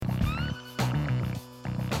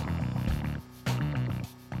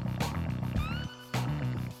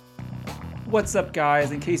What's up,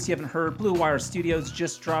 guys? In case you haven't heard, Blue Wire Studios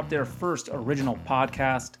just dropped their first original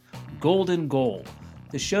podcast, Golden Goal.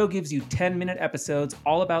 The show gives you 10-minute episodes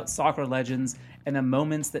all about soccer legends and the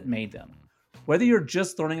moments that made them. Whether you're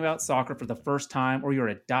just learning about soccer for the first time or you're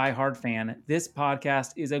a die-hard fan, this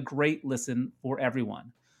podcast is a great listen for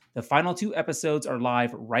everyone. The final 2 episodes are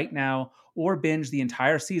live right now, or binge the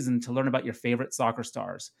entire season to learn about your favorite soccer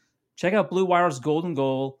stars. Check out Blue Wire's Golden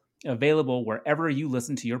Goal, available wherever you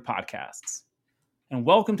listen to your podcasts. And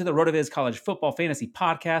welcome to the RotoViz College Football Fantasy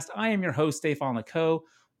Podcast. I am your host, Stefan Leco,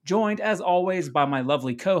 joined as always by my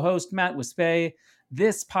lovely co-host, Matt Wispay.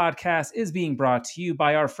 This podcast is being brought to you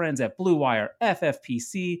by our friends at Blue Wire,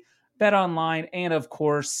 FFPC, BetOnline, and of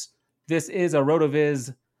course, this is a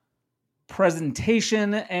RotoViz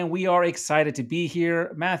presentation, and we are excited to be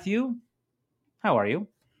here. Matthew, how are you?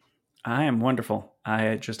 I am wonderful.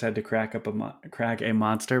 I just had to crack a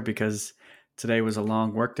monster because today was a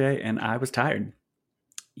long work day and I was tired.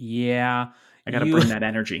 Yeah. I got to bring that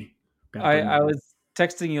energy. I was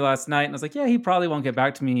texting you last night and I was like, yeah, he probably won't get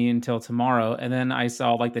back to me until tomorrow. And then I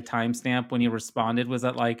saw like the timestamp when he responded was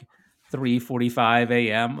at like 3:45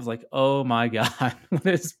 a.m. I was like, oh my God,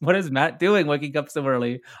 what is Matt doing waking up so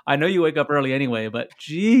early? I know you wake up early anyway, but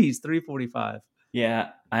geez, 3:45. Yeah,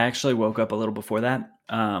 I actually woke up a little before that.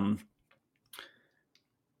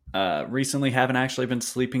 Recently haven't actually been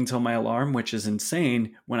sleeping till my alarm, which is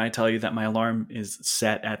insane when I tell you that my alarm is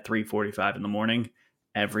set at 3:45 in the morning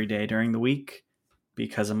every day during the week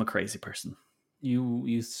because I'm a crazy person.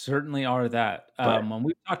 You certainly are that.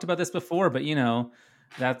 We've talked about this before, but you know,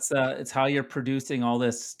 that's it's how you're producing all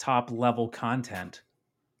this top level content.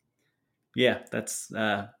 Yeah, that's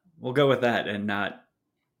we'll go with that, and not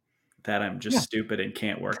that I'm just stupid and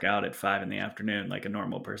can't work out at 5 p.m. like a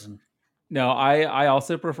normal person. No, I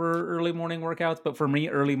also prefer early morning workouts, but for me,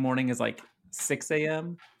 early morning is like 6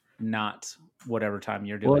 a.m., not whatever time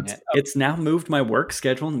you're doing it. It's now moved my work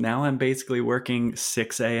schedule. Now I'm basically working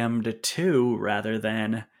 6 a.m. to 2 rather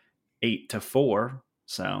than 8 to 4.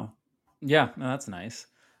 So, yeah, no, that's nice.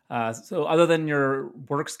 So other than your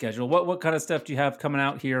work schedule, what kind of stuff do you have coming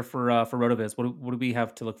out here for RotoViz? What do we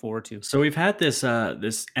have to look forward to? So we've had this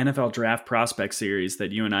NFL Draft Prospect Series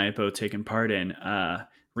that you and I have both taken part in.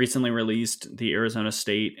 Recently released the Arizona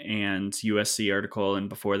State and USC article, and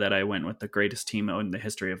before that I went with the greatest team in the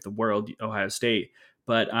history of the world, Ohio State.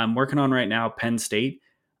 But I'm working on right now Penn State.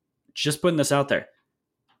 Just putting this out there.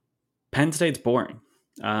 Penn State's boring.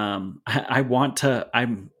 I'm not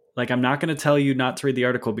going to tell you not to read the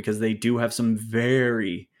article because they do have some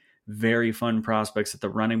very, very fun prospects at the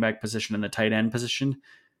running back position and the tight end position.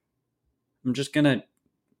 I'm just going to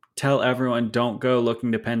tell everyone, don't go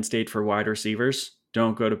looking to Penn State for wide receivers.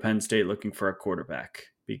 Don't go to Penn State looking for a quarterback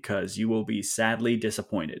because you will be sadly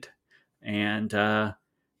disappointed. And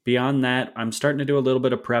beyond that, I'm starting to do a little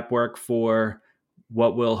bit of prep work for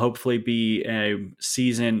what will hopefully be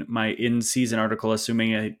my in-season article,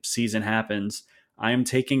 assuming a season happens. I am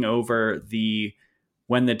taking over the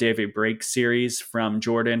When the Day Breaks series from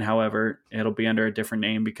Jordan. However, it'll be under a different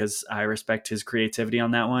name because I respect his creativity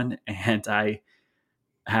on that one, and I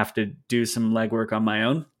have to do some legwork on my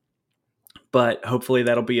own. But hopefully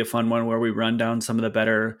that'll be a fun one where we run down some of the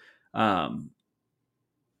better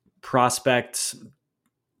prospect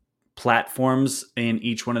platforms in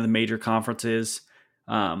each one of the major conferences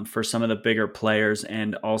for some of the bigger players.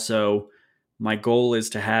 And also my goal is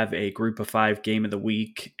to have a group of 5 game of the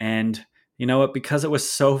week. And you know what? Because it was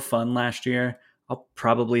so fun last year, I'll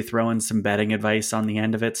probably throw in some betting advice on the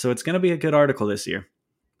end of it. So it's going to be a good article this year.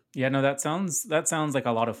 Yeah, no, that sounds like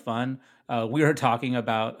a lot of fun. We were talking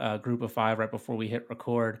about a group of 5 right before we hit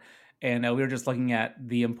record, and we were just looking at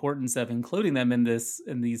the importance of including them in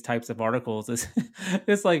these types of articles.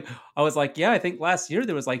 It's like I was like, yeah, I think last year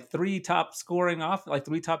there was like 3 top 10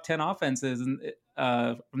 offenses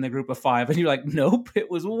from the group of 5, and you're like, nope,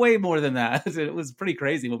 it was way more than that. It was pretty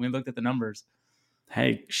crazy when we looked at the numbers.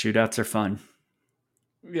 Hey, shootouts are fun.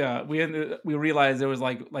 Yeah, we realized there was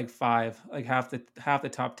like 5, like half the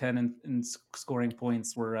top 10 in scoring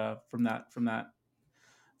points were from that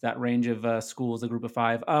range of schools, a group of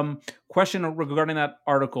 5. Question regarding that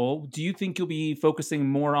article: do you think you'll be focusing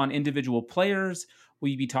more on individual players? Will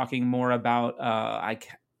you be talking more about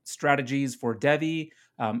strategies for Devy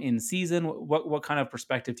in season? What kind of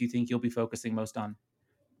perspective do you think you'll be focusing most on?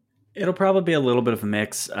 It'll probably be a little bit of a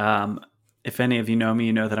mix. If any of you know me,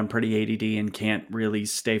 you know that I'm pretty ADD and can't really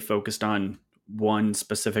stay focused on one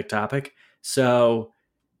specific topic. So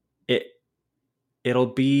it'll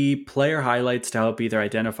be player highlights to help either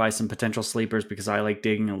identify some potential sleepers, because I like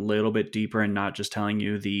digging a little bit deeper and not just telling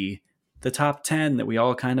you the top 10 that we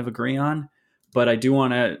all kind of agree on. But I do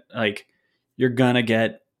want to you're going to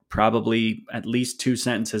get probably at least 2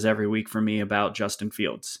 sentences every week from me about Justin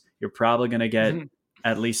Fields. You're probably going to get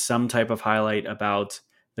at least some type of highlight about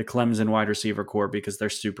the Clemson wide receiver core because they're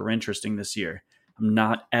super interesting this year. I'm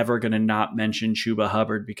not ever going to not mention Chuba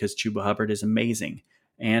Hubbard because Chuba Hubbard is amazing.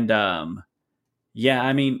 And yeah,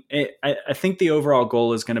 I mean, I think the overall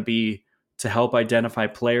goal is going to be to help identify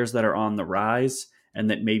players that are on the rise and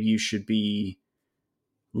that maybe you should be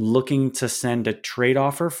looking to send a trade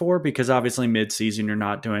offer for, because obviously midseason you're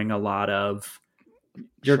not doing a lot of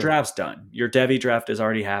your draft's done. Your Devy draft has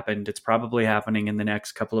already happened. It's probably happening in the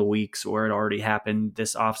next couple of weeks, or it already happened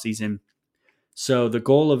this offseason. So the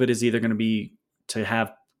goal of it is either going to be to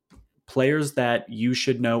have players that you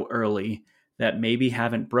should know early that maybe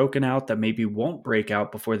haven't broken out, that maybe won't break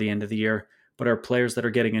out before the end of the year, but are players that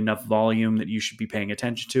are getting enough volume that you should be paying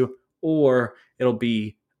attention to, or it'll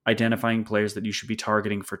be identifying players that you should be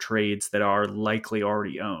targeting for trades that are likely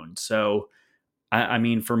already owned. So, I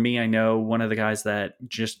mean, for me, I know one of the guys that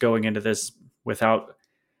just going into this without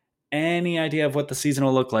any idea of what the season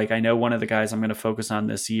will look like, I know one of the guys I'm going to focus on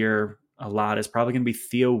this year a lot is probably going to be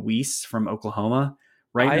Theo Weiss from Oklahoma.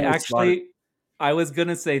 Right now, I was going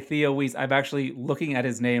to say Theo Weiss. I'm actually looking at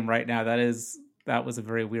his name right now. That was a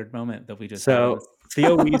very weird moment that we just had. So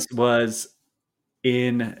Theo Weiss was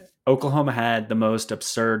in Oklahoma, had the most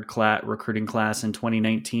absurd recruiting class in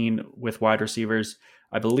 2019 with wide receivers.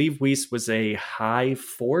 I believe Weiss was a high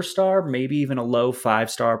 4-star, maybe even a low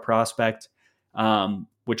 5-star prospect,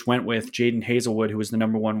 which went with Jaden Hazelwood, who was the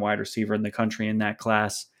number 1 wide receiver in the country in that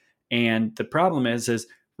class. And the problem is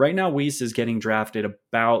right now Weiss is getting drafted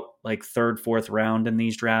about like 3rd, 4th round in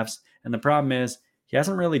these drafts. And the problem is he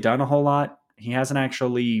hasn't really done a whole lot. He hasn't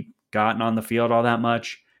actually gotten on the field all that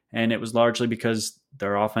much. And it was largely because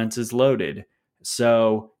their offense is loaded.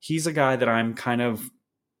 So he's a guy that I'm kind of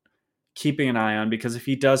keeping an eye on, because if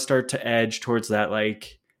he does start to edge towards that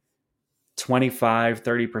like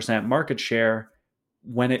 25-30% market share,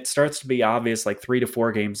 when it starts to be obvious like 3 to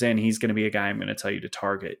 4 games in, he's going to be a guy I'm going to tell you to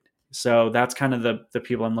target. So that's kind of the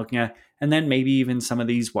people I'm looking at. And then maybe even some of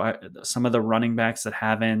the running backs that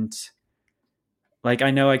haven't, like,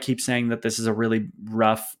 I know I keep saying that this is a really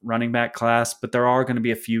rough running back class, but there are going to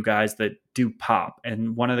be a few guys that do pop.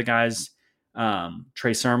 And one of the guys,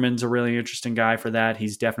 Trey Sermon's a really interesting guy for that.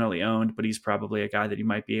 He's definitely owned, but he's probably a guy that you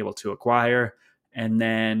might be able to acquire. And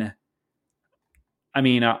then, I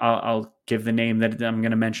mean, I'll give the name that I'm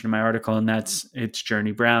going to mention in my article, and it's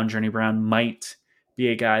Journey Brown. Journey Brown might be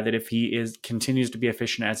a guy that if he continues to be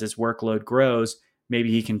efficient as his workload grows, maybe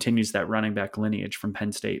he continues that running back lineage from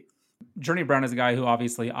Penn State. Journey Brown is a guy who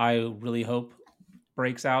obviously I really hope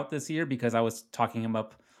breaks out this year, because I was talking him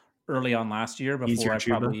up early on last year before I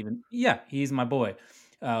probably even, he's my boy.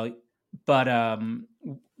 But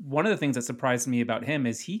one of the things that surprised me about him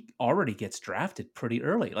is he already gets drafted pretty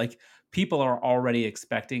early. Like, people are already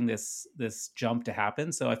expecting this jump to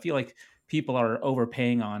happen. So I feel like people are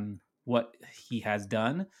overpaying on what he has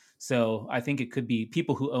done. So I think it could be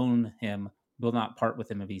people who own him will not part with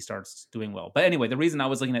him if he starts doing well. But anyway, the reason I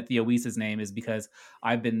was looking at Theo Weiss's name is because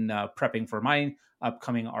I've been prepping for my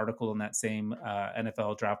upcoming article in that same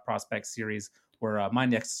NFL draft prospect series, where my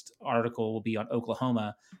next article will be on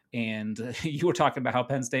Oklahoma. And you were talking about how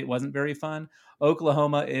Penn State wasn't very fun.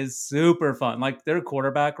 Oklahoma is super fun. Like, their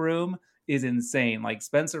quarterback room is insane. Like,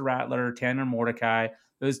 Spencer Rattler, Tanner Mordecai,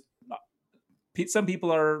 those. Some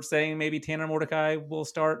people are saying maybe Tanner Mordecai will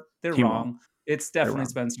start. They're wrong. It's definitely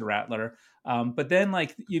Spencer Rattler. But then,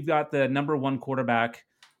 like, you've got the number 1 quarterback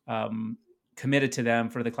committed to them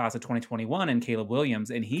for the class of 2021 and Caleb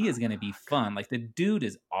Williams, and he is going to be fun. Like, the dude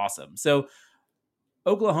is awesome. So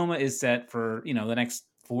Oklahoma is set for, the next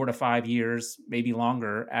 4 to 5 years, maybe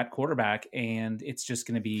longer at quarterback, and it's just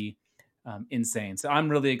going to be insane. So I'm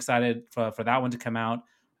really excited for that one to come out.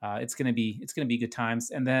 It's going to be good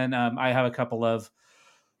times. And then I have a couple of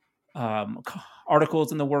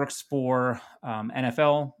articles in the works for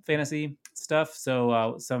NFL fantasy stuff.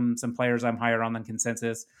 So some players I'm higher on than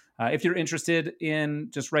consensus. If you're interested in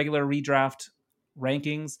just regular redraft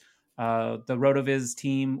rankings, the RotoViz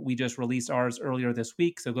team, we just released ours earlier this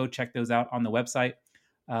week. So go check those out on the website.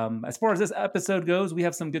 As far as this episode goes, we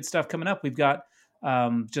have some good stuff coming up. We've got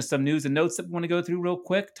just some news and notes that we want to go through real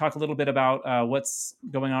quick, talk a little bit about what's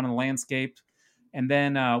going on in the landscape. And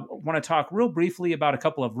then want to talk real briefly about a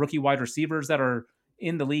couple of rookie wide receivers that are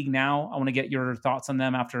in the league now. I want to get your thoughts on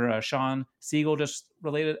them after Sean Siegel just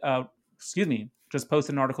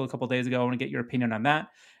posted an article a couple of days ago. I want to get your opinion on that.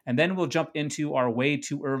 And then we'll jump into our way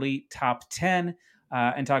too early top 10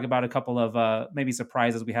 and talk about a couple of maybe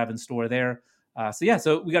surprises we have in store there.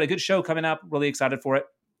 So we got a good show coming up. Really excited for it.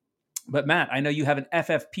 But Matt, I know you have an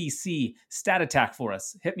FFPC stat attack for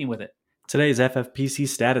us. Hit me with it. Today's FFPC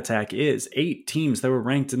stat attack is 8 teams that were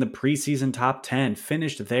ranked in the preseason top 10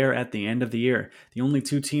 finished there at the end of the year. The only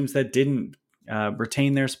 2 teams that didn't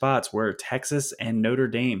retain their spots were Texas and Notre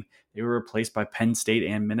Dame. They were replaced by Penn State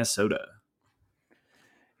and Minnesota.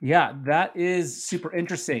 Yeah, that is super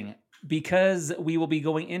interesting because we will be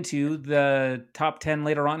going into the top 10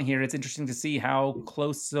 later on here. It's interesting to see how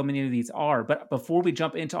close so many of these are. But before we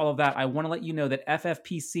jump into all of that, I want to let you know that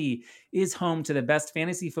FFPC is home to the best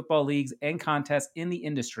fantasy football leagues and contests in the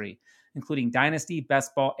industry, including Dynasty,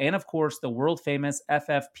 Best Ball, and of course, the world famous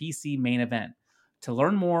FFPC main event. To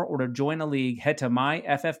learn more or to join a league, head to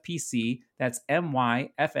myffpc, that's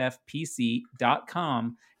myffpc.com.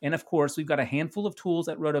 And of course, we've got a handful of tools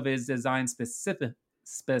at RotoViz designed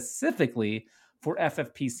specifically for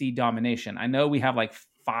FFPC domination. I know we have like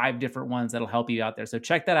 5 different ones that'll help you out there. So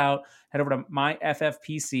check that out. Head over to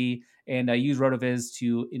myffpc and use RotoViz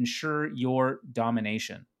to ensure your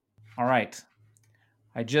domination. All right.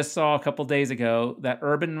 I just saw a couple days ago that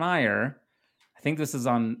Urban Meyer, I think this is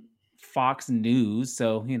on Fox News,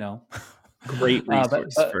 so great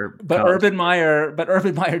resource but Urban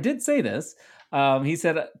Meyer did say this. He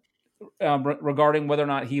said regarding whether or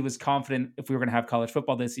not he was confident if we were going to have college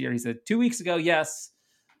football this year. He said 2 weeks ago, yes.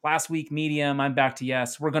 Last week, medium. I'm back to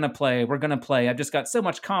yes. We're going to play. I've just got so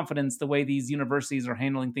much confidence the way these universities are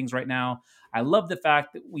handling things right now. I love the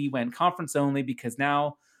fact that we went conference only because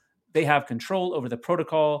now they have control over the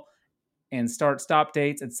protocol and stop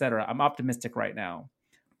dates, etc. I'm optimistic right now.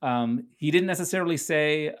 He didn't necessarily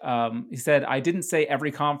say, he said, I didn't say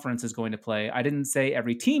every conference is going to play. I didn't say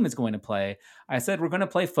every team is going to play. I said, we're going to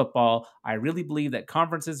play football. I really believe that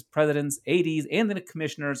conferences, presidents, ADs, and the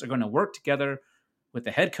commissioners are going to work together with the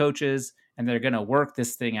head coaches, and they're going to work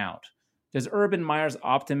this thing out. Does Urban Meyer's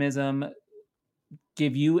optimism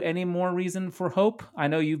give you any more reason for hope? I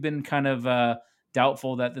know you've been kind of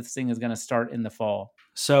doubtful that this thing is going to start in the fall.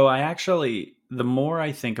 So the more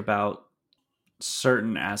I think about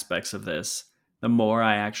certain aspects of this, the more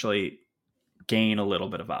I actually gain a little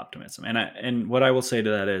bit of optimism. And what I will say to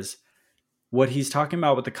that is what he's talking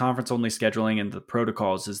about with the conference only scheduling and the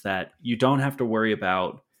protocols is that you don't have to worry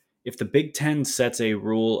about if the Big Ten sets a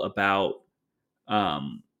rule about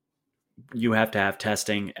you have to have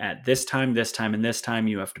testing at this time, and this time,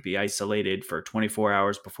 you have to be isolated for 24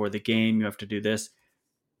 hours before the game, you have to do this.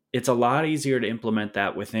 It's a lot easier to implement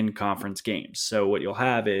that within conference games. So what you'll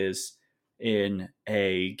have is in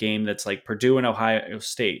a game that's like Purdue and Ohio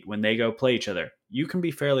State, when they go play each other, you can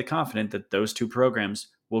be fairly confident that those 2 programs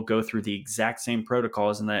will go through the exact same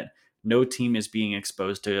protocols and that no team is being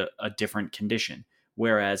exposed to a different condition.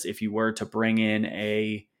 Whereas if you were to bring in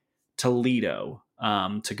a Toledo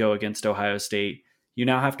to go against Ohio State, you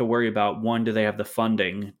now have to worry about, one, do they have the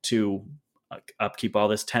funding to upkeep all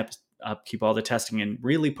the testing and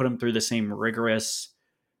really put them through the same rigorous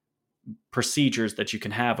procedures that you can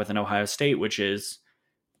have with an Ohio State, which is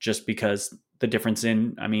just because the difference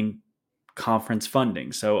in, conference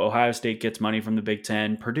funding. So Ohio State gets money from the Big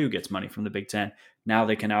Ten, Purdue gets money from the Big Ten. Now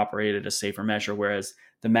they can operate at a safer measure, whereas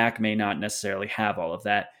the MAC may not necessarily have all of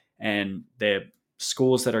that. And the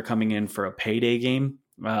schools that are coming in for a payday game,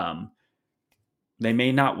 they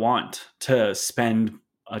may not want to spend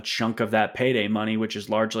a chunk of that payday money, which is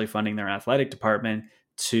largely funding their athletic department,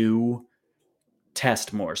 to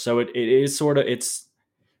test more. So it is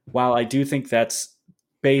while I do think that's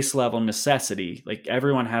base level necessity, like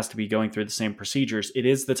everyone has to be going through the same procedures, it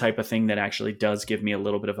is the type of thing that actually does give me a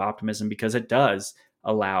little bit of optimism because it does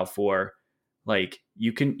allow for, like,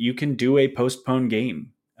 you can do a postponed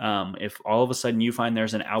game. If all of a sudden you find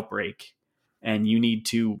there's an outbreak and you need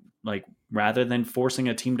to, like, rather than forcing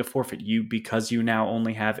a team to forfeit because you now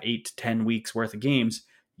only have 8 to 10 weeks worth of games,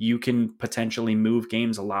 you can potentially move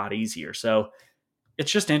games a lot easier. So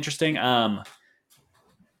it's just interesting. I'm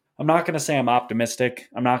not going to say I'm optimistic.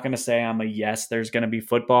 I'm not going to say I'm a yes, there's going to be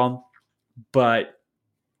football, but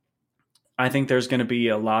I think there's going to be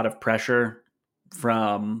a lot of pressure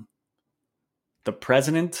from the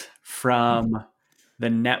president, from the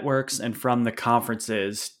networks, and from the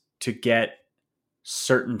conferences to get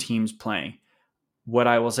certain teams playing. What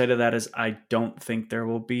I will say to that is I don't think there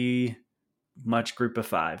will be much group of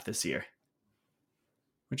 5 this year,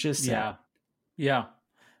 which is sad. Yeah.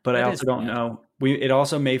 But I also don't know. It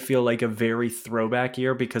also may feel like a very throwback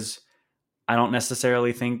year because I don't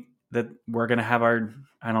necessarily think that we're going to have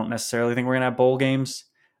bowl games.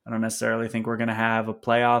 I don't necessarily think we're going to have a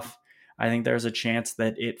playoff. I think there's a chance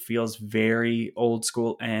that it feels very old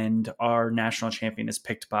school and our national champion is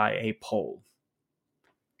picked by a poll,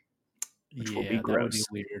 which will be gross. That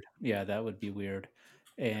would be weird. Yeah, that would be weird.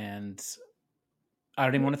 And I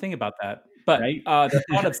don't even want to think about that. But right? the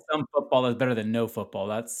thought of some football is better than no football.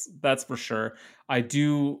 That's for sure. I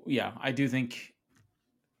do think.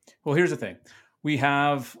 Well, here's the thing: we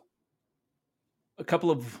have a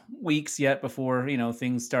couple of weeks yet before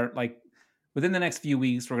things start. Like within the next few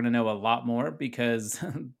weeks, we're going to know a lot more because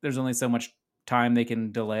there's only so much time they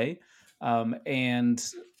can delay. And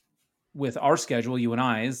with our schedule, you and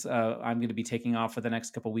I's, I'm going to be taking off for the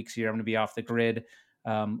next couple of weeks here. I'm going to be off the grid,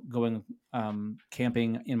 going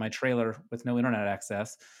camping in my trailer with no internet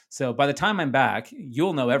access. So by the time I'm back,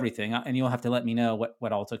 you'll know everything, and you'll have to let me know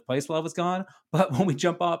what all took place while I was gone. But when we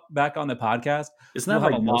jump up back on the podcast, Isn't we'll that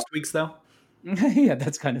have a like lot. most weeks though? Yeah,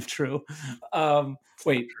 that's kind of true. It's not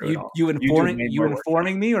Wait, true at all. you You do informing way you more work than me.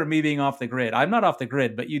 informing me or me being off the grid? I'm not off the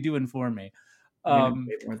grid, but you do inform me. You know Um,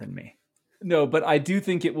 way more than me. no, but I do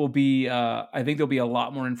think it will be. I think there'll be a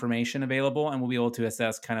lot more information available, and we'll be able to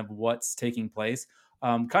assess kind of what's taking place.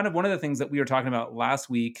 Kind of one of the things that we were talking about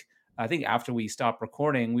last week. I think after we stopped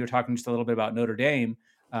recording, we were talking just a little bit about Notre Dame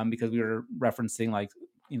because we were referencing like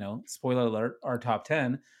spoiler alert, our top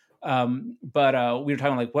 10. But we were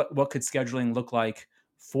talking like what could scheduling look like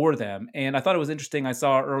for them, and I thought it was interesting. I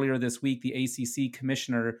saw earlier this week the ACC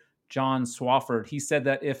commissioner John Swafford. He said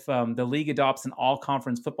that if the league adopts an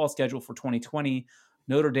all-conference football schedule for 2020,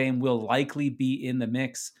 Notre Dame will likely be in the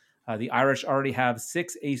mix. The Irish already have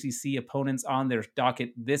 6 ACC opponents on their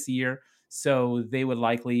docket this year, so they would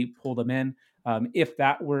likely pull them in. If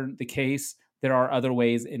that were the case, there are other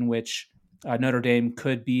ways in which Notre Dame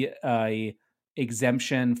could be a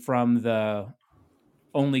exemption from the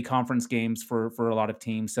only conference games for a lot of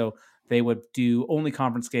teams. So they would do only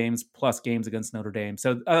conference games plus games against Notre Dame.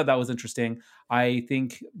 So I thought that was interesting. I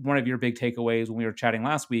think one of your big takeaways when we were chatting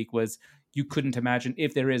last week was you couldn't imagine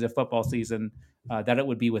if there is a football season that it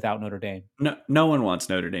would be without Notre Dame. No one wants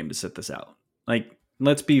Notre Dame to sit this out. Like,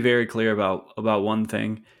 let's be very clear about one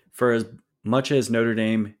thing. For as much as Notre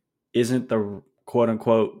Dame isn't the quote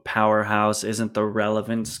unquote powerhouse, isn't the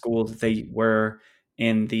relevant school that they were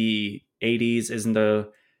in the 80s, isn't the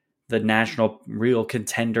national real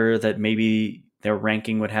contender that maybe their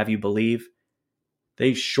ranking would have you believe,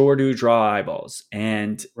 they sure do draw eyeballs.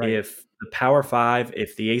 And Right. if the Power Five,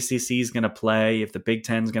 if the ACC is going to play, if the Big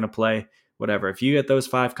Ten is going to play, whatever, if you get those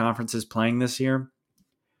 5 conferences playing this year,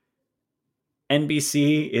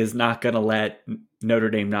 NBC is not going to let Notre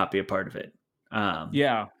Dame not be a part of it.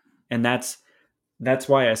 Yeah. And that's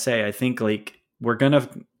why I say I think like we're gonna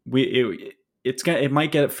it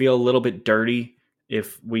might get feel a little bit dirty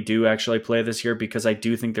if we do actually play this year, because I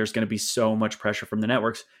do think there's going to be so much pressure from the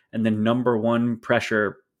networks, and the number one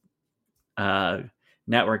pressure uh,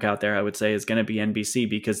 network out there I would say is going to be NBC,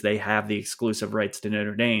 because they have the exclusive rights to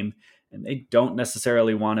Notre Dame, and they don't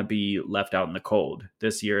necessarily want to be left out in the cold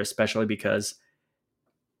this year, especially because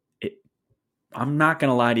I'm not going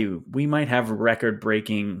to lie to you, we might have record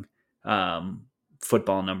breaking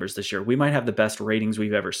football numbers this year. We might have the best ratings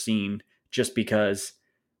we've ever seen, just because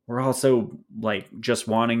we're also like just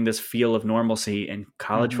wanting this feel of normalcy, and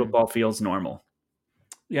college Mm-hmm. football feels normal.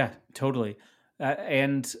 Yeah, totally.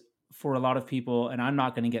 And for a lot of people, and I'm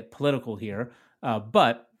not going to get political here,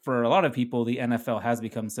 but for a lot of people, the NFL has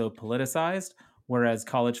become so politicized, whereas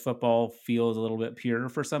college football feels a little bit purer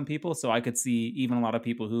for some people. So I could see even a lot of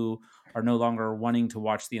people who are no longer wanting to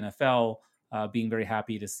watch the NFL being very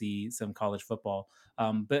happy to see some college football.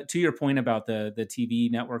 But to your point about the TV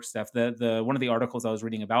network stuff, the one of the articles I was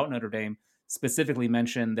reading about Notre Dame specifically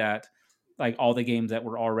mentioned that like all the games that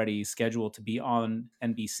were already scheduled to be on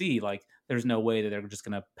NBC, like there's no way that they're just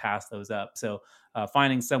going to pass those up. So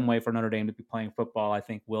finding some way for Notre Dame to be playing football, I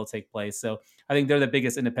think will take place. So I think they're the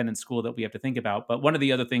biggest independent school that we have to think about. But one of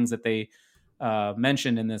the other things that they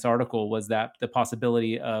mentioned in this article was that the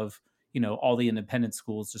possibility of all the independent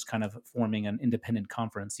schools just kind of forming an independent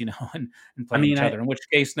conference, and I playing mean, each other. In which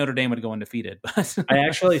case Notre Dame would go undefeated. But I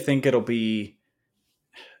actually think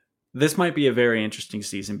this might be a very interesting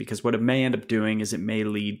season, because what it may end up doing is it may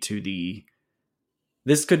lead to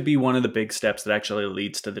this could be one of the big steps that actually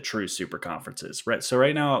leads to the true super conferences, right? So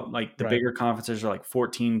right now, like the right, bigger conferences are like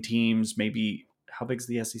 14 teams, maybe how big is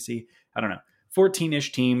the SEC? I don't know.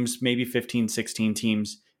 14-ish teams, maybe 15, 16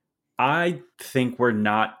 teams. I think we're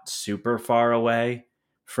not super far away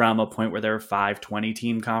from a point where there are 5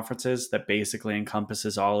 team conferences that basically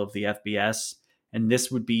encompasses all of the FBS. And this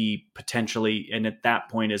would be potentially, and at that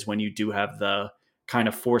point is when you do have the kind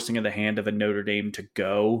of forcing of the hand of a Notre Dame to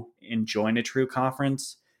go and join a true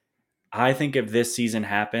conference. I think if this season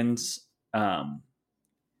happens,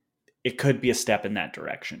 it could be a step in that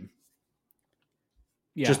direction.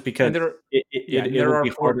 Yeah, just and because there, yeah, and it'll there are be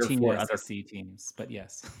harder 14 for other. SEC teams, but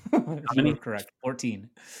yes, How you are many? correct. 14.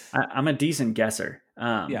 I'm a decent guesser.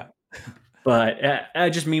 Yeah. But I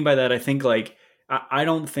just mean by that, I think like I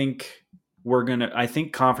don't think I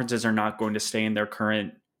think conferences are not going to stay in their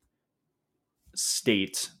current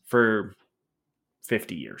state for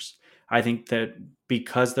 50 years. I think that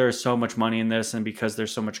because there's so much money in this and because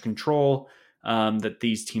there's so much control that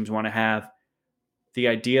these teams want to have, the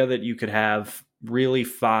idea that you could have really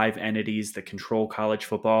five entities that control college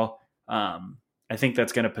football, I think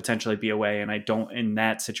that's going to potentially be a way. And I don't, in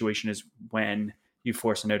that situation, is when you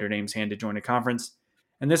force Notre Dame's hand to join a conference.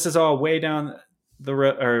 And this is all way down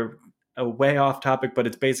or a way off topic, but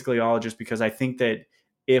it's basically all just because I think that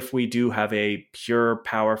if we do have a pure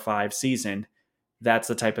Power Five season, that's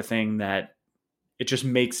the type of thing that it just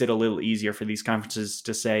makes it a little easier for these conferences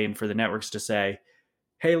to say and for the networks to say,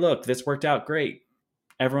 hey, look, this worked out great.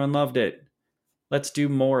 Everyone loved it. Let's do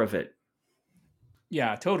more of it.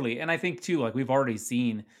 Yeah, totally. And I think too, like we've already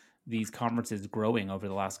seen these conferences growing over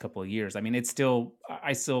the last couple of years. I mean, it's still,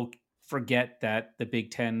 I still forget that the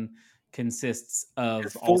Big Ten consists of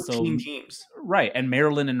It's also, 14 teams. right. And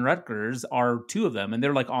Maryland and Rutgers are two of them, and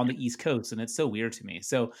they're like on the East Coast, and it's so weird to me.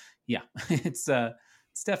 So yeah, it's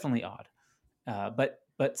definitely odd.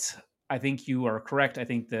 But I think you are correct. I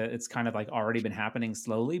think that it's kind of like already been happening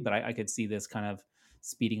slowly, but I could see this kind of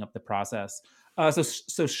speeding up the process.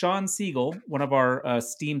 So Sean Siegel, one of our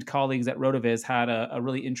esteemed colleagues at Rotoviz, had a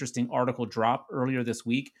really interesting article drop earlier this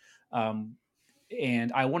week, um,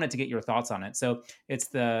 and I wanted to get your thoughts on it. So it's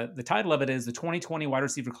the title of it is the 2020 wide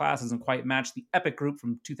receiver class doesn't quite match the epic group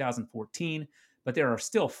from 2014, but there are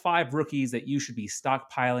still 5 rookies that you should be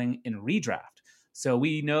stockpiling in redraft. So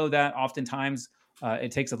we know that oftentimes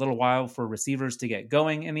it takes a little while for receivers to get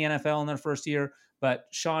going in the NFL in their first year. But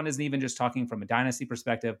Sean isn't even just talking from a dynasty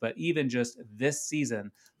perspective, but even just this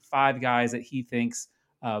season, 5 guys that he thinks,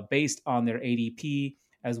 based on their ADP,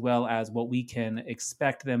 as well as what we can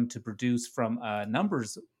expect them to produce from a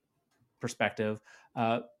numbers perspective,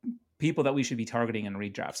 uh, people that we should be targeting in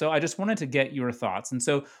redraft. So I just wanted to get your thoughts. And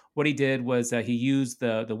so what he did was he used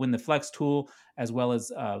the Win the Flex tool as well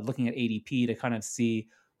as looking at ADP to kind of see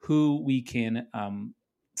who we can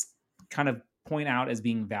kind of point out as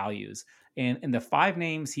being values. And the 5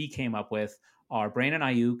 names he came up with are Brandon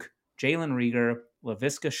Ayuk, Jalen Rieger,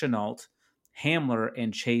 Laviska Shenault, Hamler,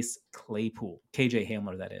 and Chase Claypool. KJ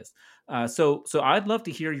Hamler, that is. So I'd love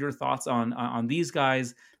to hear your thoughts on these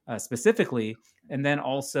guys specifically, and then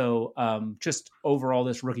also just overall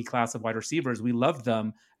this rookie class of wide receivers. We loved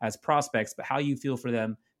them as prospects, but how you feel for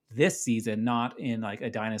them this season, not in like a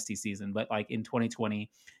dynasty season, but like in 2020,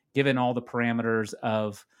 given all the parameters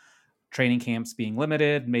of training camps being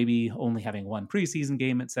limited, maybe only having one preseason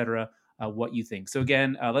game, etc. What you think. So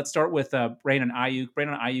again, let's start with Brandon Ayuk.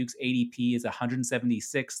 Brandon Ayuk's ADP is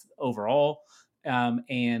 176th overall,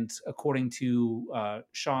 and according to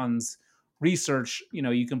Sean's research,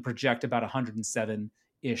 you can project about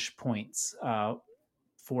 107-ish points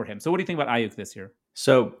for him. So what do you think about Ayuk this year?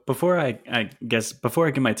 So before before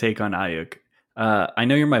I give my take on Ayuk, I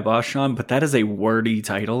know you're my boss, Sean, but that is a wordy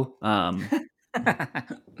title.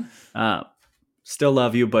 Uh, Still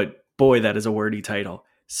love you, but boy, that is a wordy title.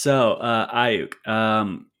 So Ayuk,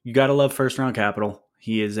 you gotta love first round capital.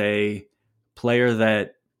 He is a player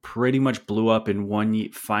that pretty much blew up in one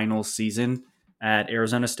final season at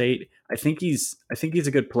Arizona State. I think he's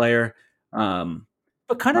a good player. Um,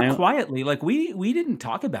 But kind of my quietly, like we didn't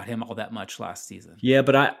talk about him all that much last season. Yeah,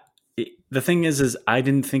 but the thing is I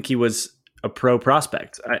didn't think he was a pro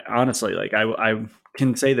prospect. I honestly, like I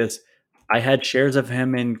can say this. I had shares of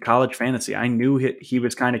him in college fantasy. I knew he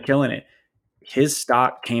was kind of killing it. His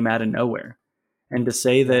stock came out of nowhere. And Yeah. to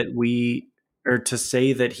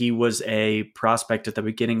say that he was a prospect at the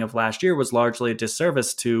beginning of last year was largely a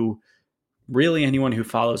disservice to really anyone who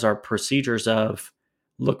follows our procedures of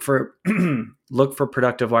look for look for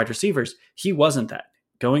productive wide receivers. He wasn't that.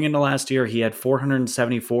 Going into last year, he had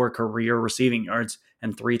 474 career receiving yards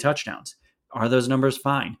and 3 touchdowns. Are those numbers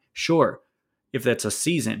fine? Sure, if that's a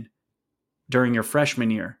season during your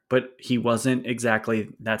freshman year, but he wasn't exactly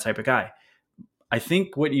that type of guy. I think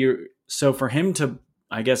so for him to,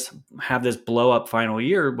 I guess, have this blow up final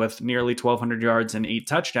year with nearly 1,200 yards and 8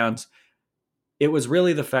 touchdowns, it was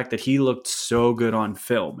really the fact that he looked so good on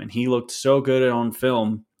film, and he looked so good on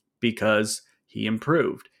film because he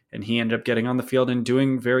improved and he ended up getting on the field and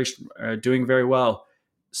doing very well.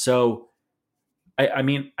 So, I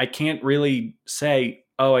mean, I can't really say,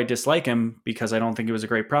 oh, I dislike him because I don't think he was a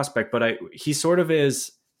great prospect, but he sort of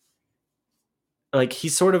is. like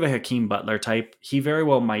he's sort of a Hakeem Butler type. He very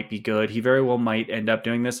well might be good. He very well might end up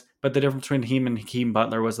doing this. But the difference between him and Hakeem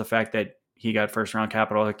Butler was the fact that he got first round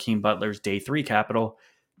capital, Hakeem Butler's day 3 capital.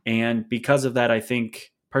 And because of that, I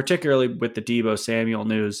think, particularly with the Deebo Samuel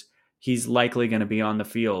news, he's likely going to be on the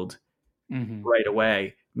field right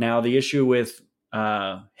away. Now, the issue with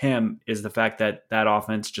him is the fact that that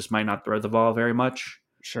offense just might not throw the ball very much.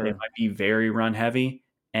 Sure. It might be very run heavy.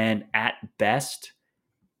 And at best,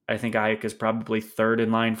 I think Ayuk is probably third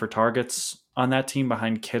in line for targets on that team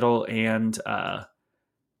behind Kittle and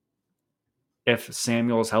if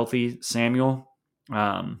Samuel is healthy, Samuel.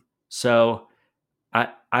 So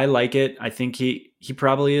I like it. I think he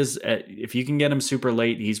probably is. If you can get him super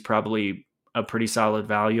late, he's probably a pretty solid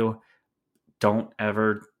value. Don't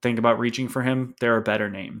ever think about reaching for him. There are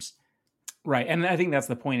better names. Right. And I think that's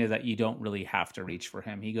the point, is that you don't really have to reach for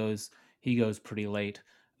him. He goes pretty late.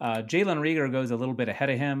 Jalen Reagor goes a little bit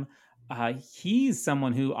ahead of him. He's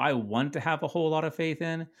someone who I want to have a whole lot of faith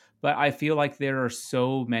in, but I feel like there are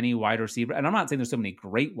so many wide receivers. And I'm not saying there's so many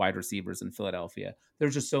great wide receivers in Philadelphia.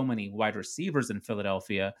 There's just so many wide receivers in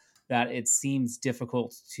Philadelphia that it seems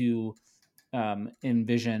difficult to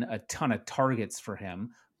envision a ton of targets for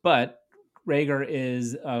him. But Rager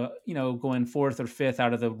is, going 4th or 5th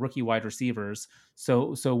out of the rookie wide receivers.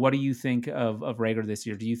 So what do you think of Rager this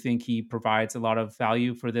year? Do you think he provides a lot of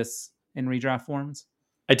value for this in redraft forms?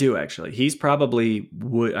 I do, actually. He's probably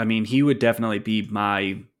he would definitely be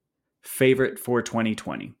my favorite for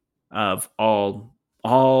 2020 of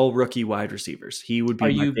all rookie wide receivers. He would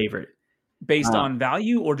be my favorite. Based on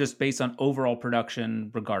value or just based on overall production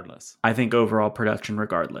regardless? I think overall production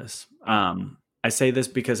regardless. I say this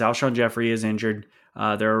because Alshon Jeffrey is injured.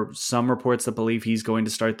 There are some reports that believe he's going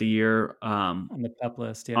to start the year on the PUP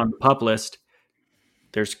list. Yeah. On the PUP list.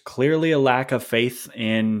 There's clearly a lack of faith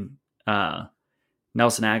in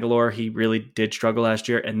Nelson Aguilar. He really did struggle last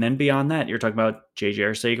year. And then beyond that, you're talking about J.J.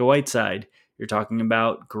 Arcega-Whiteside. You're talking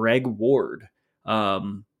about Greg Ward.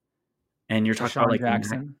 And you're talking about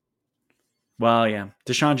Jackson. Well, yeah.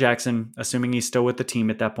 Deshaun Jackson, assuming he's still with the team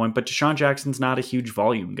at that point. But Deshaun Jackson's not a huge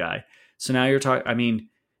volume guy. So now you're talking,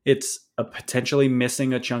 it's a potentially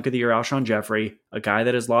missing a chunk of the year Alshon Jeffrey, a guy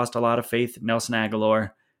that has lost a lot of faith, Nelson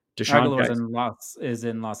Aguilar. Aguilar is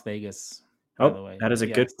in Las Vegas, by the way. That is a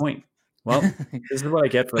good point. Well, this is what I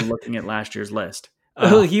get for looking at last year's list.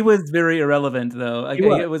 He was very irrelevant, though.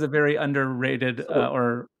 It was a very underrated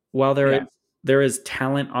While there is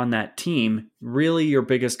talent on that team, really your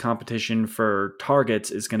biggest competition for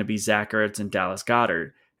targets is going to be Zach Ertz and Dallas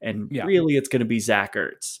Goedert. And really it's going to be Zach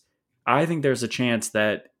Ertz. I think there's a chance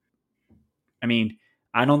that,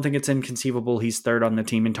 I don't think it's inconceivable he's third on the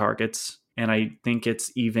team in targets. And I think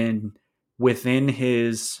it's even within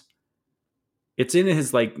his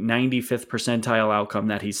 95th percentile outcome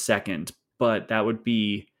that he's second, but that would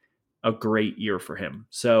be a great year for him.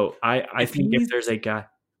 So I think if there's a guy.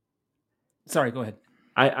 Sorry, go ahead.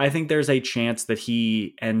 I think there's a chance that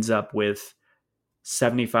he ends up with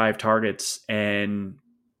 75 targets, and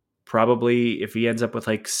probably if he ends up with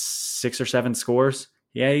 6 or 7 scores,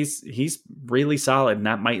 he's really solid, and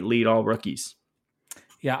that might lead all rookies.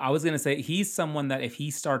 Yeah, I was going to say he's someone that if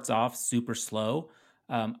he starts off super slow,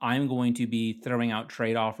 I'm going to be throwing out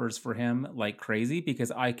trade offers for him like crazy,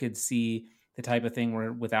 because I could see the type of thing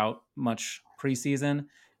where without much preseason,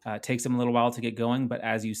 it takes them a little while to get going. But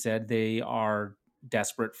as you said, they are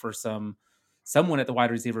desperate for someone at the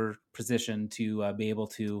wide receiver position to be able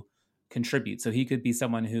to contribute. So he could be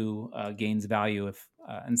someone who gains value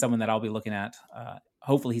and someone that I'll be looking at.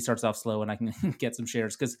 Hopefully he starts off slow and I can get some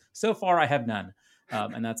shares, because so far I have none.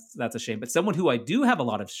 And that's a shame. But someone who I do have a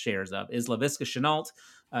lot of shares of is Laviska Shenault.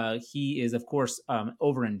 He is, of course,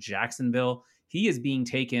 over in Jacksonville. He is being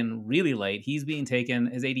taken really late. He's being taken,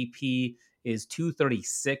 his ADP is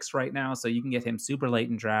 236 right now, so you can get him super late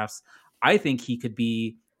in drafts. I think he could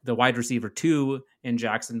be the wide receiver 2 in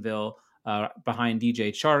Jacksonville behind DJ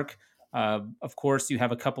Chark. Of course, you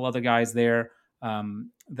have a couple other guys there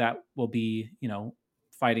that will be,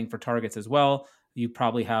 fighting for targets as well. You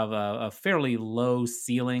probably have a fairly low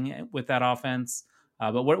ceiling with that offense.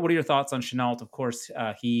 But what are your thoughts on Shenault? Of course,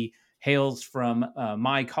 he hails from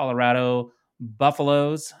my Colorado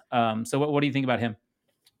Buffaloes. So what do you think about him?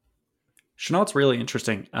 Shenault's really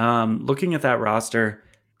interesting. Looking at that roster,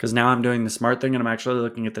 because now I'm doing the smart thing and I'm actually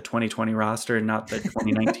looking at the 2020 roster and not the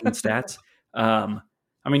 2019 stats.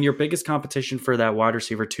 Your biggest competition for that wide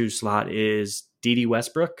receiver 2 slot is Dede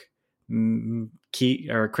Westbrook,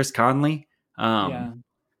 Chris Conley.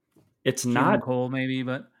 It's Keelan not Cole maybe,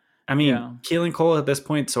 but Keelan Cole at this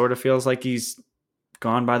point sort of feels like he's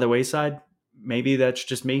gone by the wayside. Maybe that's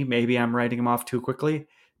just me. Maybe I'm writing him off too quickly,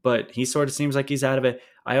 but he sort of seems like he's out of it.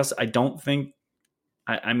 I don't think,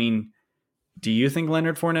 I mean, do you think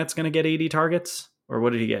Leonard Fournette's going to get 80 targets? Or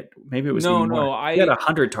what did he get? Maybe it was even more. No, He had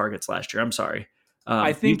 100 targets last year. I'm sorry. I Do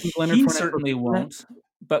you think think Leonard he Fournette will certainly do that? won't.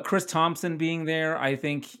 But Chris Thompson being there, I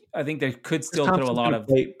think they could Chris still throw a Thompson's lot going to of.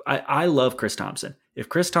 play. I love Chris Thompson.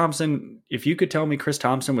 If you could tell me Chris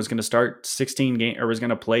Thompson was going to start 16 games or was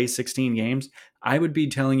going to play 16 games, I would be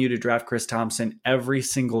telling you to draft Chris Thompson every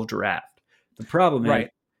single draft. The problem is Right.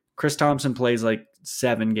 Chris Thompson plays like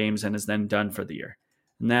 7 games and is then done for the year.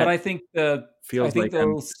 And But that I think feels like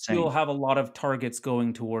I'm they'll still saying. have a lot of targets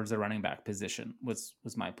going towards the running back position. Was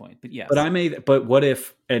my point. But But yes, but what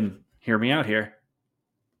if, and hear me out here,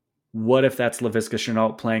 what if that's Laviska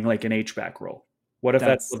Shenault playing like an H-back role? What if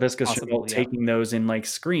that's that's Laviska possible. Shenault Yeah. taking those in like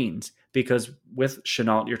screens? Because with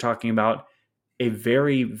Shenault, you're talking about a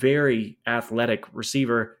very, very athletic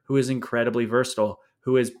receiver who is incredibly versatile,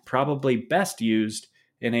 who is probably best used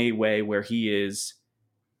in a way where he is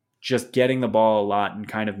just getting the ball a lot and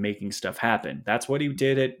kind of making stuff happen. That's what he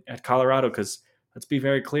did at Colorado, because let's be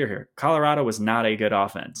very clear here. Colorado was not a good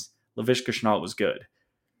offense. Laviska Shenault was good.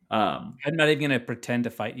 I'm not even going to pretend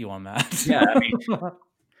to fight you on that. Yeah, I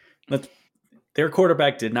mean, their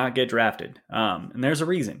quarterback did not get drafted, and there's a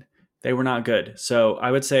reason. They were not good. So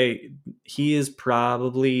I would say he is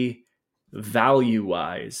probably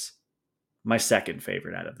value-wise my second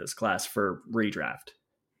favorite out of this class for redraft.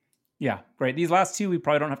 Yeah, right. These last two we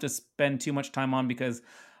probably don't have to spend too much time on because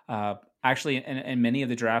actually in many of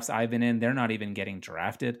the drafts I've been in, they're not even getting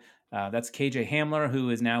drafted. That's KJ Hamler, who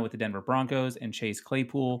is now with the Denver Broncos, and Chase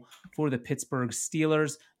Claypool for the Pittsburgh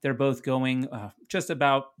Steelers. They're both going just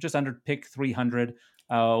under pick 300.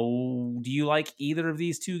 Do you like either of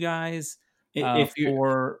these two guys If you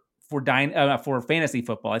for fantasy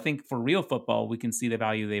football? I think for real football, we can see the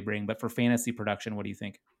value they bring, but for fantasy production, what do you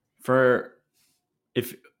think?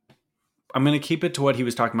 if I'm going to keep it to what he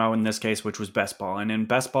was talking about in this case, which was best ball. And in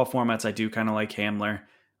best ball formats, I do kind of like Hamler.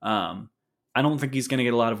 I don't think he's going to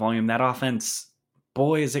get a lot of volume. That offense,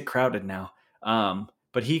 boy, is it crowded now.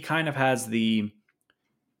 But he kind of has I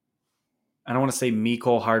don't want to say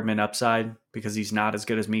Mecole Hardman upside because he's not as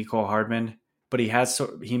good as Mecole Hardman, but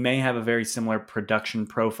he may have a very similar production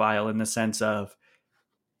profile in the sense of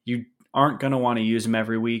you aren't going to want to use him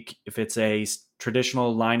every week. If it's a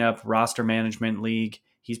traditional lineup roster management league,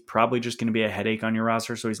 he's probably just going to be a headache on your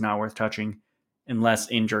roster, so he's not worth touching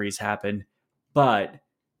unless injuries happen. But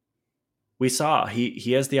we saw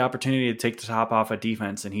he has the opportunity to take the top off a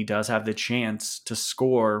defense, and he does have the chance to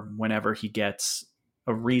score whenever he gets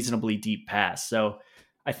a reasonably deep pass. So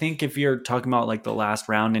I think if you're talking about like the last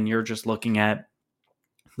round and you're just looking at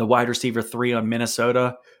the wide receiver 3 on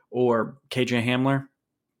Minnesota or KJ Hamler,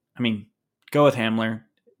 I mean, go with Hamler,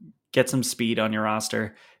 get some speed on your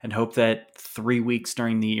roster, and hope that 3 weeks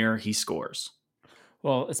during the year he scores.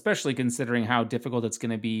 Well, especially considering how difficult it's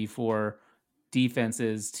going to be for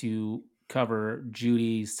defenses to cover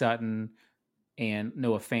Judy, Sutton, and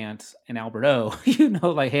Noah Fant and Albert O.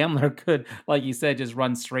 Like Hamler could, like you said, just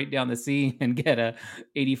run straight down the seam and get a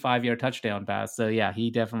 85-yard touchdown pass. So yeah, he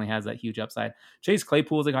definitely has that huge upside. Chase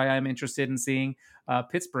Claypool is a guy I'm interested in seeing.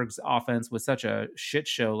 Pittsburgh's offense was such a shit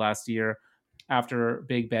show last year after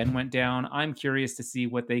Big Ben went down. I'm curious to see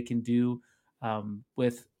what they can do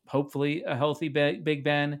with hopefully a healthy Big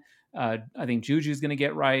Ben. I think Juju's going to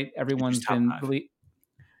get right. Everyone's high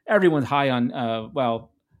on,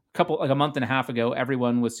 a month and a half ago,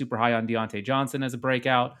 everyone was super high on Deontay Johnson as a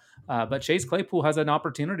breakout. But Chase Claypool has an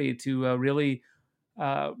opportunity to really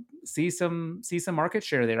see some market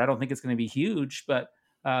share there. I don't think it's going to be huge, but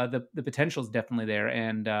the potential is definitely there.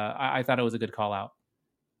 And I thought it was a good call out.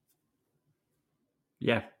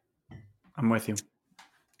 Yeah, I'm with you.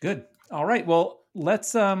 Good. All right. Well,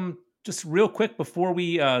 let's just real quick before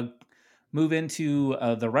we move into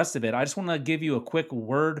the rest of it, I just want to give you a quick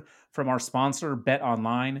word from our sponsor, Bet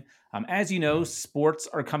Online. As you know, sports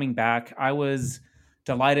are coming back. I was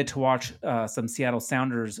delighted to watch some Seattle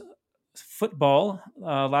Sounders football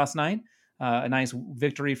last night. A nice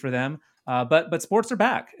victory for them. But sports are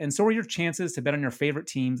back, and so are your chances to bet on your favorite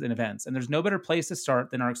teams and events. And there's no better place to start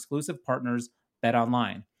than our exclusive partners, Bet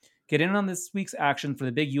Online. Get in on this week's action for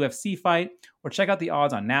the big UFC fight, or check out the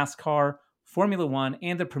odds on NASCAR, Formula One,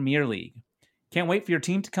 and the Premier League. Can't wait for your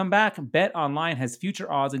team to come back? Bet Online has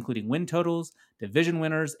future odds including win totals, division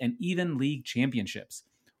winners, and even league championships.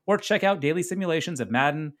 Or check out daily simulations of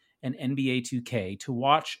Madden and NBA 2K to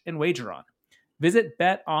watch and wager on. Visit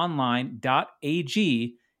betonline.ag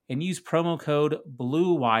and use promo code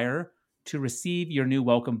BLUEWIRE to receive your new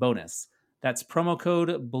welcome bonus. That's promo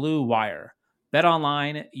code BLUEWIRE. Bet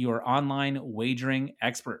Online, your online wagering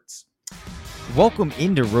experts. Welcome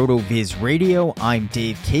into RotoViz Radio. I'm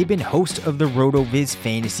Dave Cabin, host of the RotoViz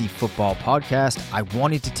Fantasy Football Podcast. I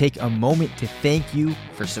wanted to take a moment to thank you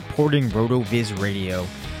for supporting RotoViz Radio.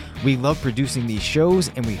 We love producing these shows,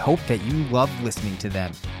 and we hope that you love listening to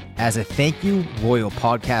them. As a thank you, loyal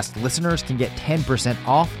podcast listeners can get 10%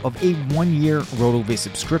 off of a one-year RotoViz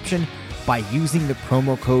subscription by using the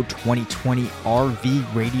promo code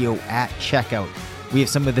 2020RVRadio at checkout. We have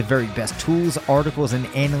some of the very best tools, articles, and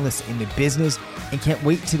analysts in the business and can't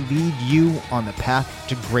wait to lead you on the path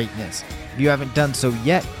to greatness. If you haven't done so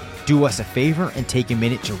yet, do us a favor and take a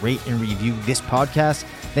minute to rate and review this podcast.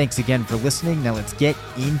 Thanks again for listening. Now let's get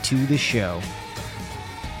into the show.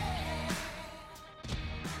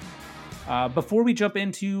 Before we jump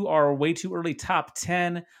into our way too early top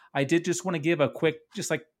 10, I did just want to give a quick, just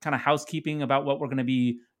like kind of housekeeping about what we're going to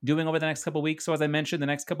be doing over the next couple of weeks. So as I mentioned, the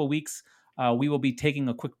next couple of weeks, we will be taking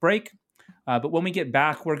a quick break. But when we get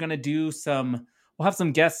back, we're going to do we'll have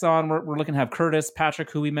some guests on. We're looking to have Curtis Patrick,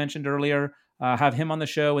 who we mentioned earlier, have him on the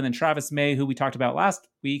show. And then Travis May, who we talked about last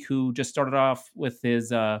week, who just started off with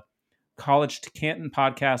his College to Canton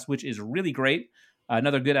podcast, which is really great.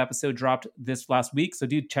 Another good episode dropped this last week, so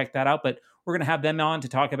do check that out. But we're going to have them on to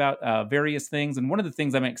talk about various things. And one of the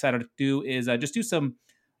things I'm excited to do is just do some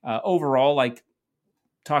overall, like,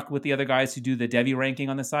 talk with the other guys who do the Devi ranking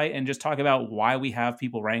on the site and just talk about why we have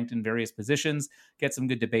people ranked in various positions, get some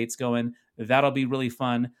good debates going. That'll be really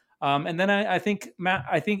fun. And then I think, Matt,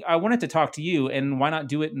 I wanted to talk to you, and why not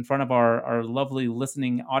do it in front of our lovely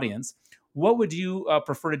listening audience? What would you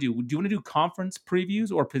prefer to do? Do you want to do conference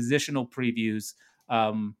previews or positional previews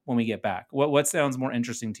when we get back? What sounds more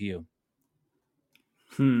interesting to you?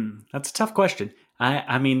 That's a tough question.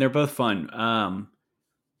 I mean, they're both fun.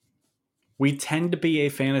 We tend to be a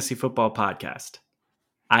fantasy football podcast.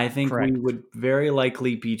 I think Correct. we would very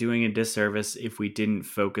likely be doing a disservice if we didn't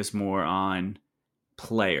focus more on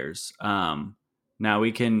players. Now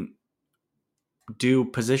we can do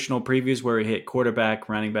positional previews where we hit quarterback,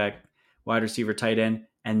 running back, wide receiver, tight end,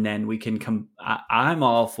 and then we can come. I'm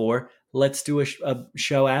all for. Let's do a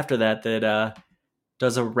show after that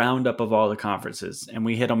does a roundup of all the conferences, and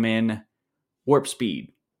we hit them in warp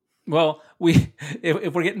speed. Well,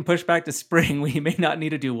 if we're getting pushed back to spring, we may not need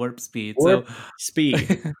to do warp speed.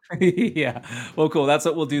 Speed. Yeah. Well, cool. That's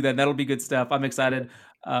what we'll do then. That'll be good stuff. I'm excited.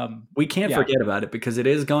 We can't forget about it because it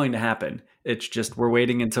is going to happen. It's just we're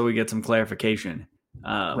waiting until we get some clarification.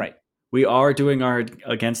 Right. We are doing our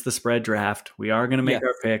against the spread draft. We are going to make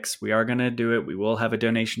our picks. We are going to do it. We will have a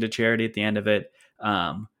donation to charity at the end of it.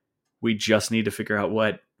 We just need to figure out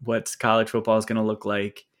what college football is going to look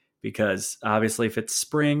like, because obviously if it's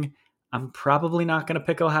spring, I'm probably not going to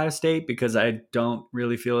pick Ohio State because I don't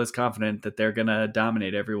really feel as confident that they're going to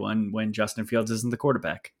dominate everyone when Justin Fields isn't the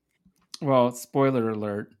quarterback. Well, spoiler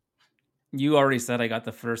alert. You already said I got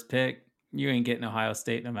the first pick. You ain't getting Ohio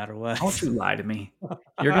State no matter what. Don't you lie to me.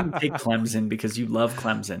 You're going to take Clemson because you love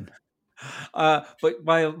Clemson. But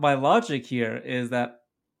my logic here is that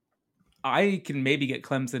I can maybe get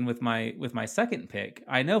Clemson with my second pick.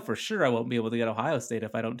 I know for sure I won't be able to get Ohio State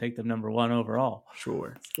if I don't take them number 1 overall.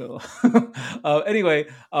 Sure. So anyway,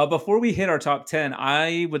 before we hit our top 10,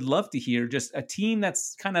 I would love to hear just a team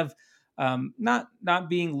that's kind of not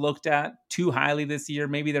being looked at too highly this year.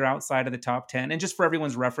 Maybe they're outside of the top 10. And just for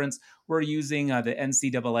everyone's reference, we're using the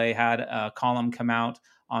NCAA had a column come out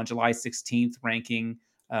on July 16th ranking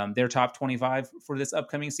their top 25 for this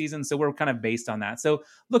upcoming season. So we're kind of based on that. So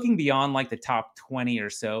looking beyond like the top 20 or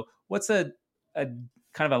so, what's a kind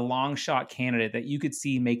of a long shot candidate that you could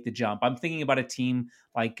see make the jump? I'm thinking about a team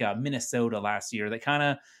like Minnesota last year that kind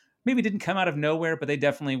of maybe didn't come out of nowhere, but they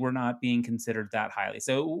definitely were not being considered that highly.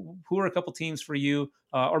 So who are a couple teams for you?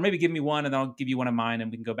 Or maybe give me one and then I'll give you one of mine and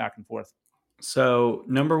we can go back and forth. So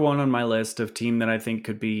number 1 on my list of team that I think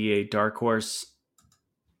could be a dark horse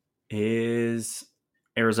is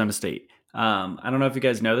Arizona State. I don't know if you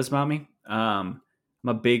guys know this about me. I'm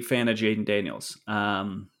a big fan of Jaden Daniels.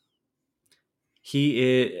 I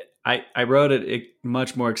wrote it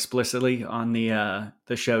much more explicitly on the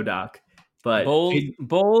show doc, but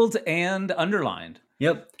bold and underlined.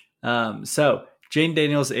 Yep. So Jaden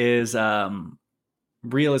Daniels is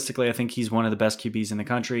realistically, I think he's one of the best QBs in the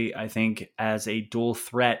country. I think as a dual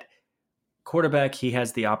threat quarterback, he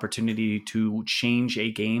has the opportunity to change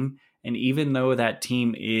a game. And even though that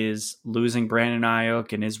team is losing Brandon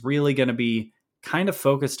Ayuk and is really going to be kind of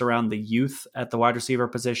focused around the youth at the wide receiver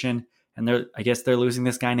position, and I guess they're losing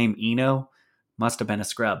this guy named Eno, must have been a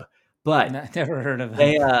scrub. But never heard of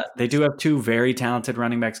him. They do have 2 very talented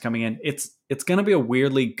running backs coming in. It's going to be a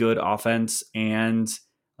weirdly good offense, and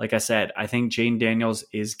like I said, I think Jaden Daniels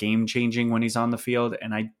is game changing when he's on the field,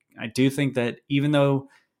 and I do think that even though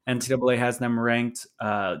NCAA has them ranked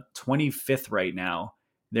 25th right now,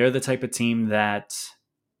 they're the type of team that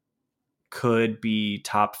could be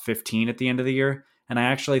top 15 at the end of the year. And I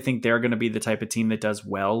actually think they're going to be the type of team that does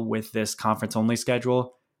well with this conference only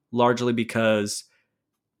schedule, largely because,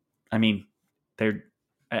 I mean, they're,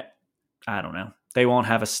 I don't know, they won't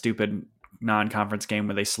have a stupid non-conference game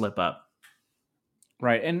where they slip up.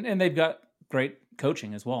 Right. And they've got great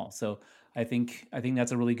coaching as well. So I think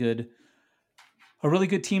that's a really good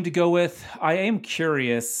team to go with. I am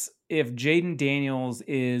curious if Jaden Daniels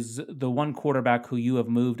is the one quarterback who you have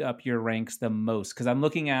moved up your ranks the most, because I'm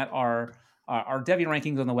looking at our Devy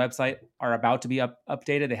rankings on the website are about to be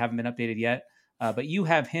updated. They haven't been updated yet, but you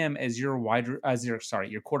have him as your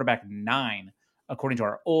your quarterback 9 according to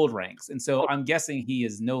our old ranks, and so I'm guessing he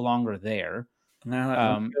is no longer there.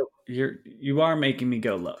 Now you are making me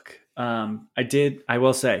go look. I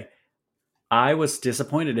will say, I was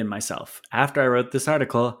disappointed in myself after I wrote this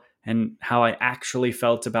article and how I actually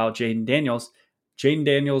felt about Jaden Daniels. Jaden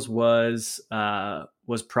Daniels was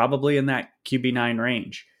probably in that QB9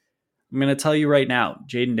 range. I'm going to tell you right now,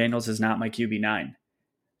 Jaden Daniels is not my QB9.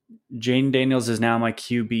 Jaden Daniels is now my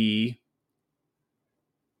QB6.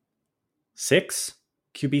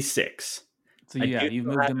 QB6. So yeah, you've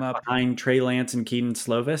moved him up behind Trey Lance and Keaton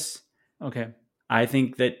Slovis. Okay. I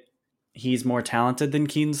think that he's more talented than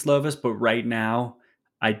Keaton Slovis, but right now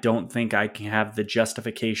I don't think I can have the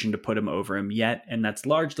justification to put him over him yet, and that's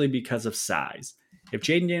largely because of size. If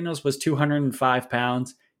Jaden Daniels was 205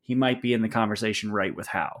 pounds, he might be in the conversation right with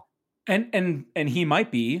Hal. And he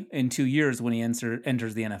might be in 2 years when he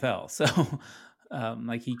enters the NFL. So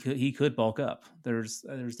he could bulk up. There's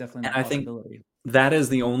definitely that possibility. I think that is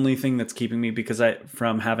the only thing that's keeping me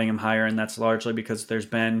from having him higher, and that's largely because there's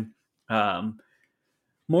been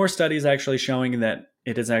more studies actually showing that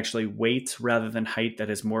it is actually weight rather than height that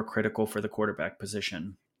is more critical for the quarterback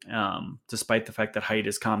position, despite the fact that height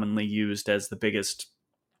is commonly used as the biggest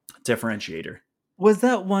differentiator. Was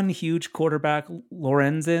that one huge quarterback,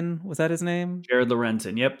 Lorenzen? Was that his name? Jared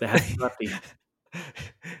Lorenzen. Yep, the hefty lefty.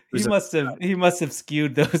 He must have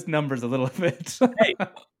skewed those numbers a little bit. Hey,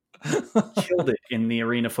 killed it in the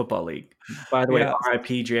Arena Football League. By the way,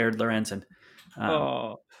 RIP Jared Lorenzen.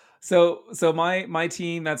 So my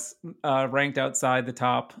team that's ranked outside the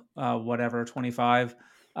top 25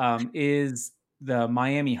 is the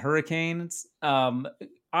Miami Hurricanes.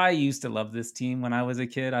 I used to love this team when I was a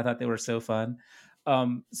kid. I thought they were so fun.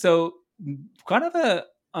 So kind of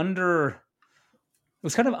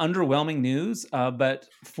underwhelming news, but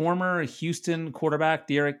former Houston quarterback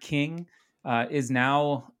Derek King is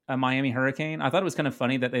now a Miami Hurricane. I thought it was kind of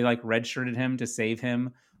funny that they redshirted him to save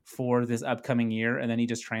him for this upcoming year, and then he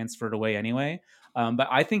just transferred away anyway. But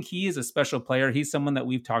I think he is a special player. He's someone that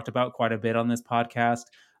we've talked about quite a bit on this podcast.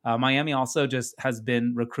 Miami also just has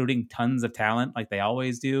been recruiting tons of talent like they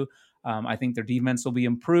always do. I think their defense will be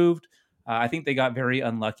improved. I think they got very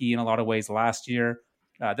unlucky in a lot of ways last year.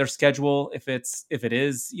 Their schedule, if it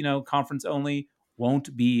is conference only,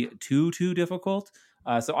 won't be too difficult.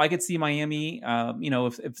 So I could see Miami.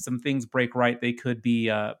 If some things break right, they could be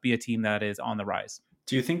a team that is on the rise.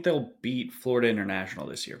 Do you think they'll beat Florida International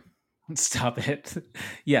this year? Stop it.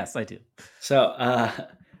 Yes, I do. So,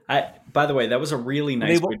 by the way, that was a really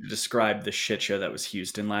nice way to describe the shit show that was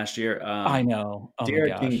Houston last year. I know. Oh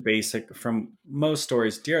Derek King, from most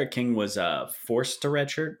stories, Derek King was forced to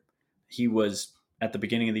redshirt. He was, at the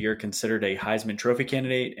beginning of the year, considered a Heisman Trophy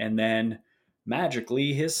candidate, and then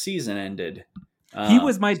magically his season ended. He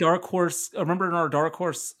was my dark horse. Remember in our dark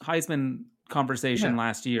horse Heisman conversation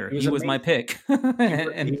last year? He was my pick.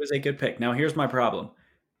 And he was a good pick. Now, here's my problem.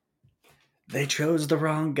 They chose the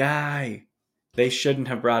wrong guy. They shouldn't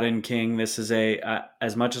have brought in King. This is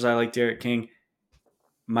as much as I like Derek King,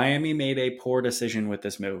 Miami made a poor decision with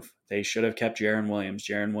this move. They should have kept Jaron Williams.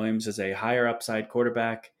 Jaron Williams is a higher upside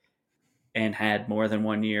quarterback and had more than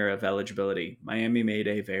 1 year of eligibility. Miami made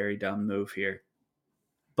a very dumb move here.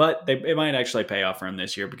 But it might actually pay off for him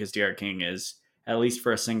this year because Derek King is, at least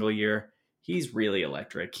for a single year, he's really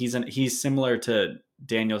electric. He's similar to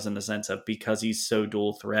Daniels in the sense of, because he's so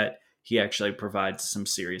dual threat, he actually provides some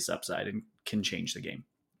serious upside and can change the game.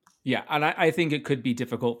 Yeah, and I think it could be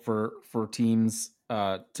difficult for teams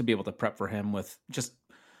to be able to prep for him who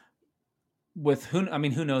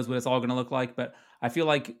knows what it's all going to look like. But I feel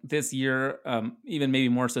like this year, even maybe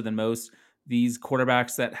more so than most, these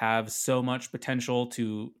quarterbacks that have so much potential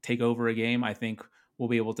to take over a game, I think we'll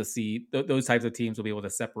be able to see those types of teams will be able to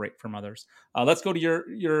separate from others. Let's go to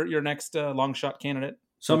your next long shot candidate.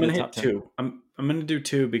 So I'm going to hit two. I'm going to do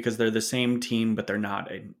two because they're the same team, but they're not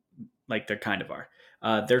like they kind of are.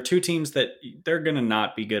 They're two teams that they're going to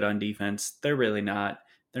not be good on defense. They're really not.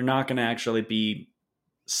 They're not going to actually be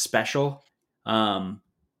special,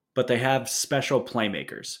 but they have special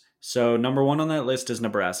playmakers. So number one on that list is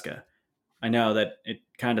Nebraska. I know that it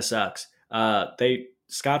kind of sucks.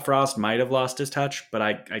 Scott Frost might have lost his touch, but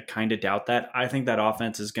I kind of doubt that. I think that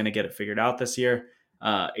offense is going to get it figured out this year.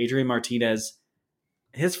 Adrian Martinez,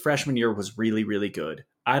 his freshman year was really, really good.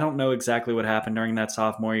 I don't know exactly what happened during that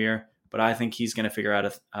sophomore year, but I think he's going to figure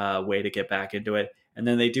out a way to get back into it. And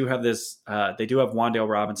then they do have they do have Wan'Dale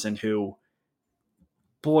Robinson, who,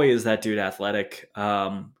 boy, is that dude athletic.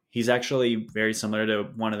 He's actually very similar to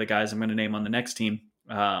one of the guys I'm going to name on the next team.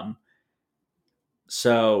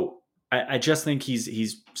 So I just think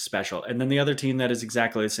he's special. And then the other team that is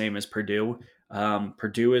exactly the same as Purdue.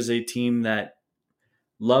 Purdue is a team that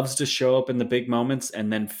loves to show up in the big moments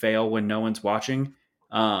and then fail when no one's watching.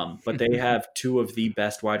 But they have two of the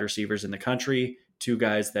best wide receivers in the country, two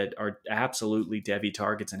guys that are absolutely Devi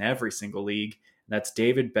targets in every single league. That's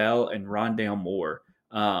David Bell and Rondale Moore.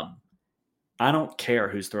 I don't care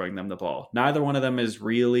who's throwing them the ball. Neither one of them is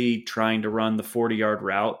really trying to run the 40-yard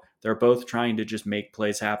route. They're both trying to just make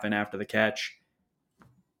plays happen after the catch.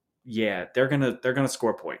 Yeah, they're gonna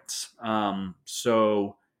score points.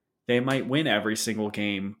 So they might win every single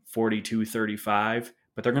game 42-35,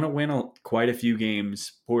 but they're gonna win quite a few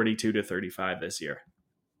games 42-35 this year.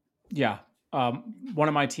 Yeah, one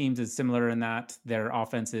of my teams is similar in that their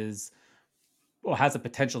offense has a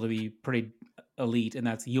potential to be pretty elite, and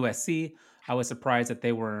that's USC. I was surprised that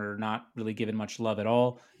they were not really given much love at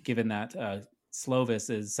all, given that Slovis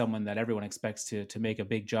is someone that everyone expects to make a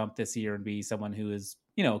big jump this year and be someone who is,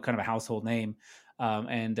 kind of a household name.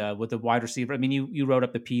 And with the wide receiver, I mean, you wrote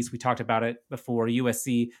up the piece. We talked about it before.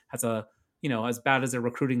 USC has as bad as their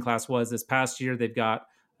recruiting class was this past year, they've got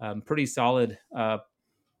pretty solid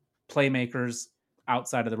playmakers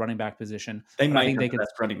outside of the running back position. They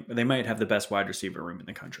might have the best wide receiver room in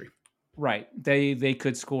the country. Right. They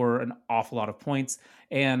could score an awful lot of points.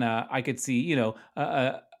 And I could see,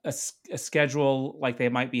 a schedule like they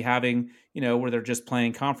might be having, where they're just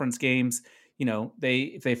playing conference games.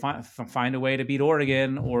 If they find a way to beat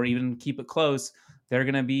Oregon or even keep it close, they're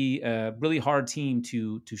going to be a really hard team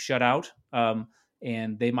to shut out.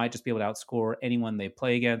 And they might just be able to outscore anyone they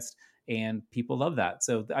play against. And people love that.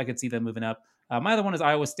 So I could see them moving up. My other one is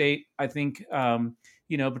Iowa State. I think,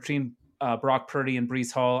 between Brock Purdy and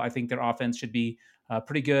Breece Hall, I think their offense should be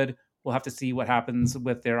pretty good. We'll have to see what happens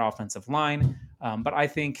with their offensive line. But I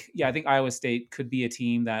think Iowa State could be a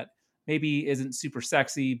team that maybe isn't super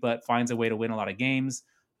sexy, but finds a way to win a lot of games.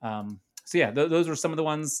 Those were some of the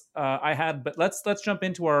ones I had. But let's jump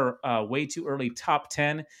into our way too early top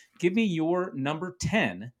 10. Give me your number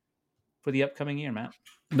 10 for the upcoming year, Matt.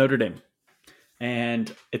 Notre Dame.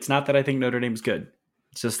 And it's not that I think Notre Dame's good.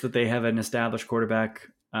 It's just that they have an established quarterback,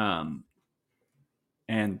 and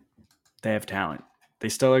they have talent. They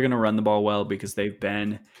still are going to run the ball well because they've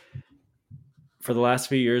been, for the last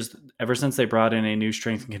few years, ever since they brought in a new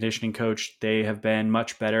strength and conditioning coach, they have been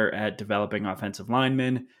much better at developing offensive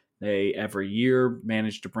linemen. They every year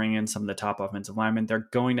manage to bring in some of the top offensive linemen. They're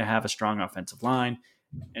going to have a strong offensive line.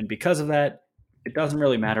 And because of that, it doesn't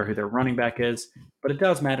really matter who their running back is, but it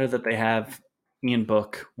does matter that they have Ian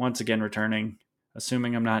Book once again returning,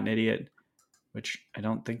 assuming I'm not an idiot, which I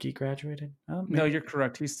don't think he graduated. Oh, no, you're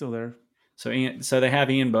correct. He's still there. So they have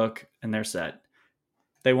Ian Book, and they're set.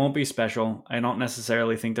 They won't be special. I don't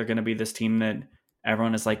necessarily think they're going to be this team that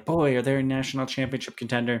everyone is like, boy, are they a national championship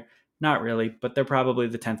contender? Not really, but they're probably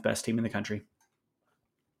the 10th best team in the country.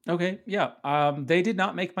 Okay, yeah. They did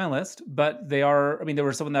not make my list, but they are. I mean, there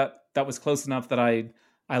was someone that was close enough that I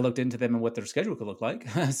looked into them and what their schedule could look like.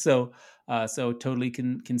 so totally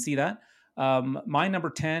can see that. My number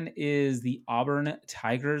 10 is the Auburn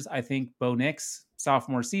Tigers. I think Bo Nix,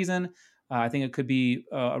 sophomore season. I think it could be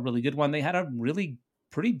a really good one. They had a really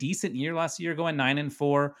pretty decent year last year, going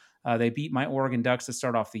 9-4. They beat my Oregon Ducks to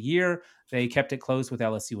start off the year. They kept it close with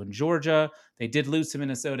LSU and Georgia. They did lose to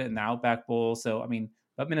Minnesota in the Outback Bowl. So, I mean,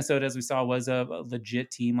 but Minnesota, as we saw, was a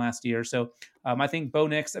legit team last year. So I think Bo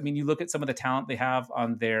Nix, I mean, you look at some of the talent they have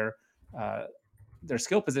on their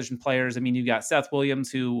skill position players. I mean, you've got Seth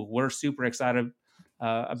Williams, who we're super excited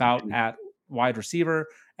about at wide receiver.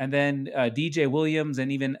 And then DJ Williams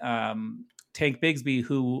and even Tank Bigsby,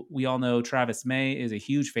 who we all know Travis May is a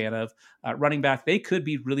huge fan of. Running back, they could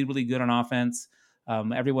be really, really good on offense.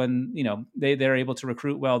 Everyone, they're able to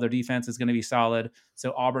recruit well. Their defense is going to be solid.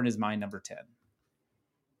 So Auburn is my number 10.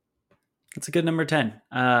 It's a good number 10.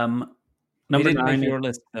 Number 9 make your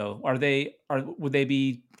list though. Would they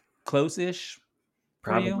be close-ish?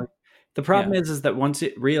 Probably. The problem is that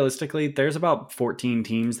realistically, there's about 14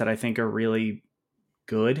 teams that I think are really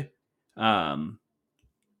good. They're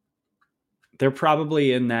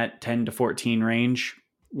probably in that 10 to 14 range.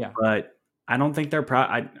 Yeah. But I don't think they're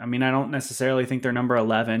I don't necessarily think they're number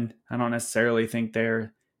 11. I don't necessarily think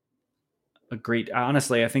they're a great,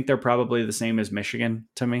 honestly, I think they're probably the same as Michigan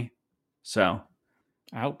to me. So,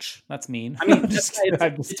 ouch, that's mean. I mean, I'm just kidding.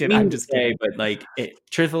 I'm just kidding. But like,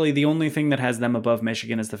 truthfully, the only thing that has them above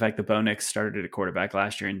Michigan is the fact that Bo Nix started at quarterback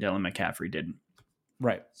last year and Dylan McCaffrey didn't.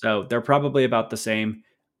 Right. So they're probably about the same.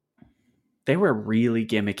 They were really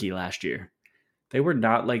gimmicky last year. They were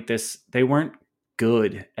not like this. They weren't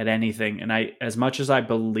good at anything. And as much as I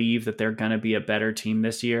believe that they're going to be a better team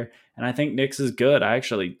this year, and I think Nix is good. I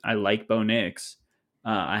like Bo Nix.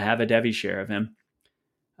 I have a Devy share of him.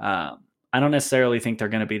 I don't necessarily think they're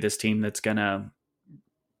going to be this team that's going to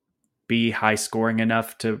be high scoring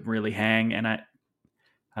enough to really hang. And I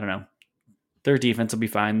don't know. Their defense will be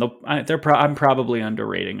fine. I'm probably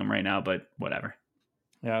underrating them right now, but whatever.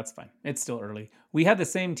 Yeah, that's fine. It's still early. We had the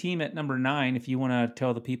same team at number 9. If you want to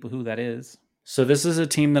tell the people who that is. So this is a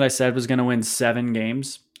team that I said was going to win 7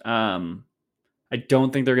 games. I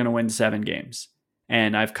don't think they're going to win 7 games.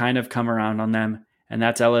 And I've kind of come around on them, and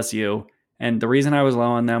that's LSU. And the reason I was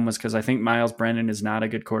low on them was because I think Miles Brennan is not a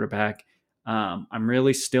good quarterback. I'm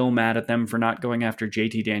really still mad at them for not going after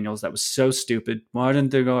JT Daniels. That was so stupid. Why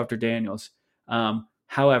didn't they go after Daniels?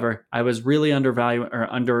 However, I was really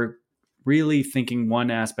really thinking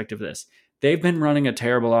one aspect of this. They've been running a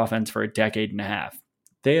terrible offense for a decade and a half.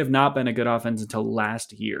 They have not been a good offense until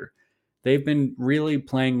last year. They've been really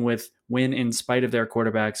playing with win in spite of their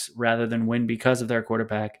quarterbacks rather than win because of their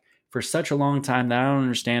quarterback for such a long time that I don't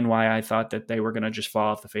understand why I thought that they were going to just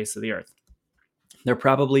fall off the face of the earth. They're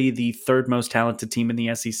probably the 3rd most talented team in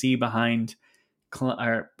the SEC behind,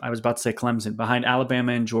 Clemson, behind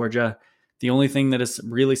Alabama and Georgia. The only thing that is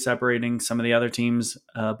really separating some of the other teams,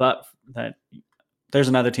 but that there's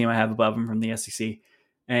another team I have above them from the SEC.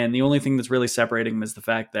 And the only thing that's really separating them is the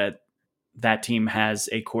fact that that team has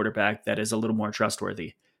a quarterback that is a little more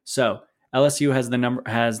trustworthy. So LSU has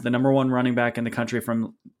the number 1 running back in the country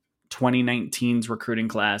from 2019's recruiting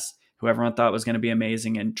class, who everyone thought was going to be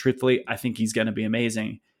amazing. And truthfully, I think he's going to be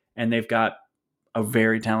amazing. And they've got a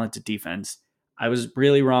very talented defense. I was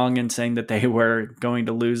really wrong in saying that they were going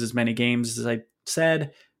to lose as many games as I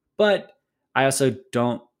said, but I also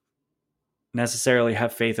don't necessarily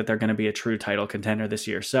have faith that they're going to be a true title contender this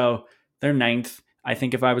year. So they're 9th. I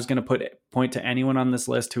think if I was going to point to anyone on this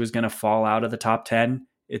list who is going to fall out of the top 10,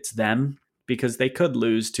 it's them, because they could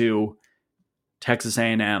lose to Texas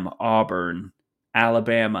A&M, Auburn,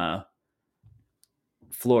 Alabama,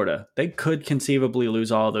 Florida. They could conceivably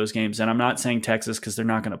lose all of those games. And I'm not saying Texas because they're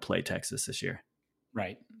not going to play Texas this year.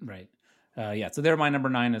 Right. Yeah, so they're my number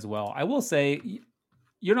 9 as well. I will say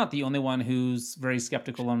you're not the only one who's very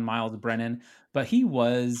skeptical on Miles Brennan, but he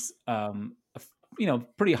was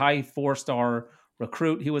pretty high 4-star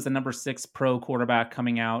recruit. He was a number 6 pro quarterback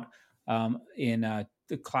coming out in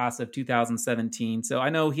the class of 2017. So I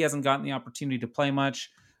know he hasn't gotten the opportunity to play much,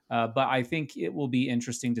 but I think it will be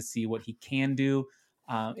interesting to see what he can do.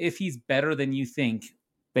 If he's better than you think,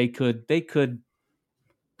 they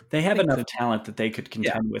have enough talent that they could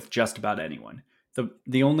contend with just about anyone.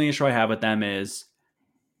 The only issue I have with them is,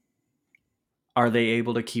 are they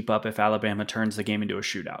able to keep up if Alabama turns the game into a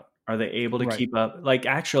shootout? Are they able to keep up? Like,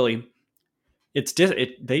 actually,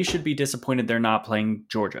 they should be disappointed they're not playing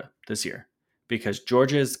Georgia this year, because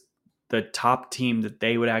Georgia is the top team that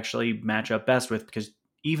they would actually match up best with, because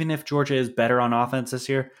even if Georgia is better on offense this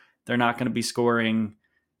year, they're not going to be scoring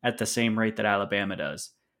at the same rate that Alabama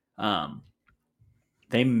does.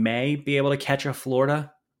 They may be able to catch a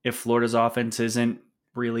Florida if Florida's offense isn't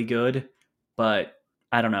really good, but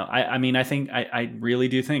I don't know. I really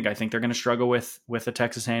do think they're going to struggle with a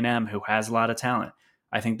Texas A&M who has a lot of talent.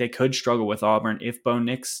 I think they could struggle with Auburn if Bo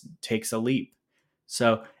Nix takes a leap.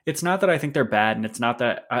 So it's not that I think they're bad, and it's not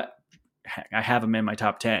that I have them in my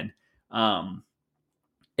top 10.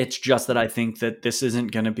 It's just that I think that this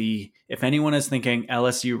isn't going to be, if anyone is thinking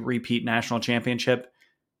LSU repeat national championship,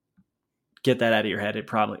 get that out of your head.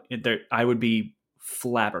 I would be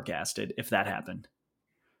flabbergasted if that happened.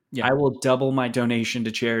 Yeah. I will double my donation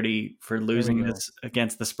to charity for losing this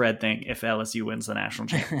against the spread thing if LSU wins the national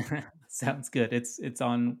championship. Sounds good. It's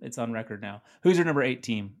on record now. Who's your number 8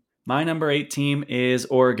 team? My number 8 team is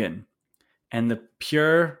Oregon. And the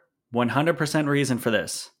pure 100% reason for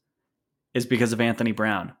this is because of Anthony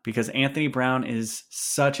Brown. Because Anthony Brown is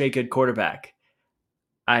such a good quarterback.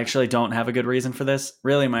 I actually don't have a good reason for this.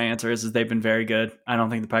 Really, my answer is they've been very good. I don't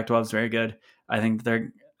think the Pac-12 is very good. I think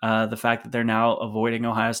they're The fact that they're now avoiding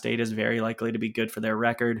Ohio State is very likely to be good for their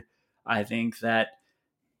record. I think that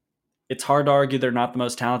it's hard to argue they're not the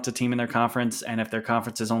most talented team in their conference, and if their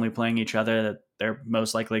conference is only playing each other, they're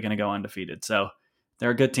most likely going to go undefeated. So they're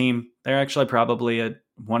a good team. They're actually probably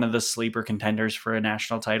one of the sleeper contenders for a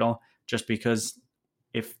national title, just because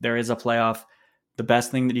if there is a playoff, the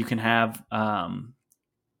best thing that you can have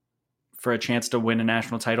for a chance to win a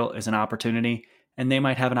national title is an opportunity, and they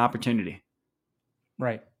might have an opportunity.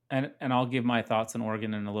 Right. And I'll give my thoughts on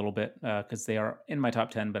Oregon in a little bit because they are in my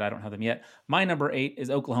top 10, but I don't have them yet. My number 8 is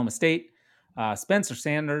Oklahoma State. Spencer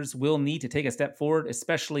Sanders will need to take a step forward,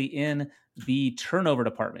 especially in the turnover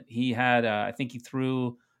department. He had, I think he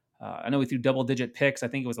threw, I know he threw double-digit picks. I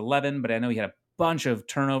think it was 11, but I know he had a bunch of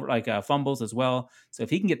turnover, fumbles as well. So if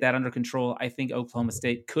he can get that under control, I think Oklahoma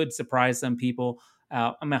State could surprise some people.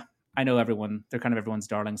 I know everyone; they're kind of everyone's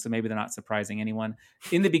darling, so maybe they're not surprising anyone.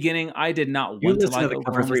 In the beginning, I did not want to like the Oklahoma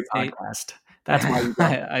Cover 3 State. podcast. That's why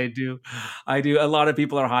you I do. A lot of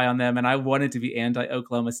people are high on them, and I wanted to be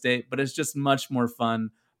anti-Oklahoma State, but it's just much more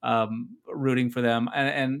fun rooting for them.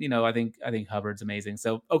 And I think Hubbard's amazing.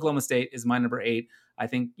 So Oklahoma State is my number 8. I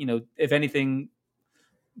think if anything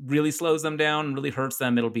really slows them down, really hurts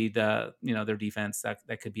them, it'll be their defense.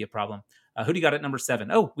 That could be a problem. Who do you got at number 7?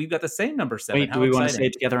 Oh, we've got the same number 7. Wait, do we want to say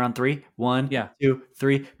it together on 3? 1, Yeah. 2,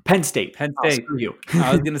 3. Penn State. Penn State. Screw you.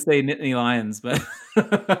 I was going to say Nittany Lions, but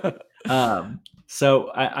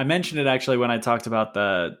so I mentioned it actually when I talked about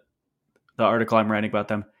the article I'm writing about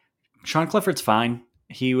them. Sean Clifford's fine.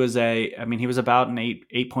 He was about an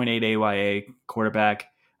 8.8 AYA quarterback.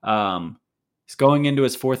 He's going into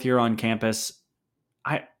his 4th year on campus.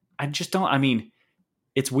 I just don't. I mean,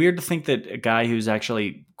 it's weird to think that a guy who's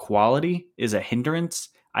actually quality is a hindrance.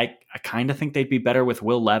 I kind of think they'd be better with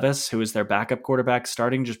Will Levis, who is their backup quarterback,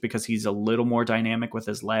 starting just because he's a little more dynamic with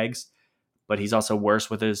his legs, but he's also worse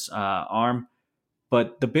with his arm.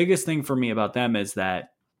 But the biggest thing for me about them is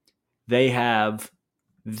that they have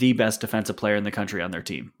the best defensive player in the country on their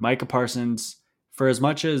team. Micah Parsons, for as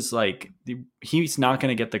much as he's not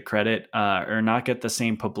going to get the credit or not get the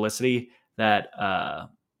same publicity that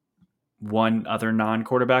one other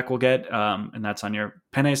non-quarterback will get, and that's on your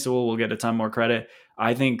Penei Sewell will get a ton more credit.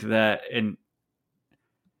 I think that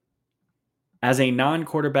as a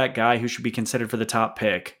non-quarterback guy who should be considered for the top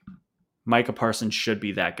pick, Micah Parsons should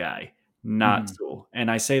be that guy, not Sewell.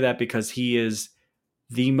 And I say that because he is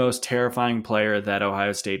the most terrifying player that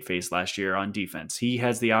Ohio State faced last year on defense. He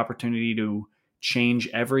has the opportunity to change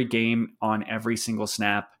every game on every single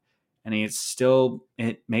snap. And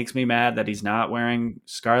it makes me mad that he's not wearing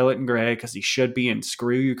scarlet and gray because he should be, and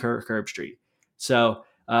screw you, Kirk Herbstreit. So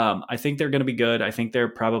I think they're going to be good. I think they're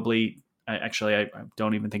probably, I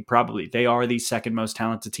don't even think probably, they are the second most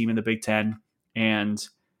talented team in the Big Ten. And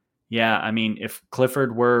yeah, I mean, if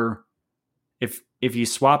Clifford were, if you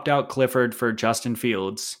swapped out Clifford for Justin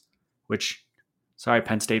Fields, which, sorry,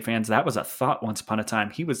 Penn State fans, that was a thought once upon a time.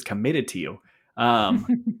 He was committed to you.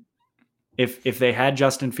 If they had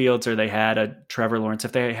Justin Fields or they had a Trevor Lawrence,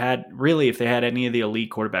 if they had any of the elite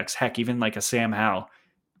quarterbacks, heck, even like a Sam Howell,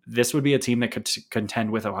 this would be a team that could contend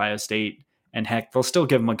with Ohio State. And heck, they'll still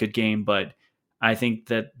give them a good game, but I think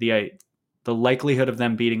that the likelihood of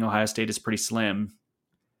them beating Ohio State is pretty slim.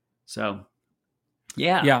 So,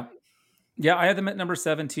 yeah. I had them at number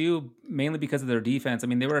 7 too, mainly because of their defense. I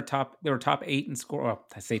mean, they were top 8 in score. Well,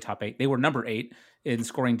 I say top 8. They were number 8 in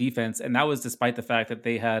scoring defense, and that was despite the fact that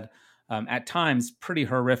they had at times pretty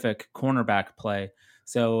horrific cornerback play.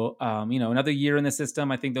 So, another year in the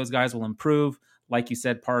system, I think those guys will improve. Like you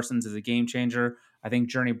said, Parsons is a game changer. I think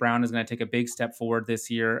Journey Brown is going to take a big step forward this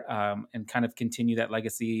year and kind of continue that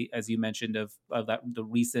legacy, as you mentioned, of the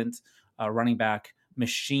recent running back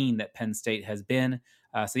machine that Penn State has been.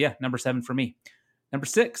 Number 7 for me. Number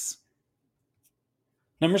 6.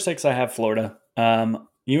 I have Florida.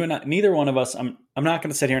 You and I, neither one of us. I'm not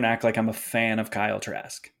going to sit here and act like I'm a fan of Kyle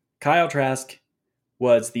Trask. Kyle Trask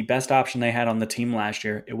was the best option they had on the team last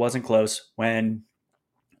year. It wasn't close. When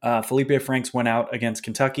Felipe Franks went out against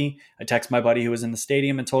Kentucky, I texted my buddy who was in the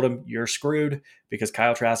stadium and told him, "You're screwed because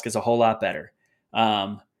Kyle Trask is a whole lot better."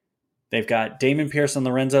 They've got Damon Pierce and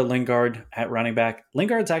Lorenzo Lingard at running back.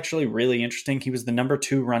 Lingard's actually really interesting. He was the number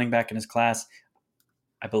 2 running back in his class.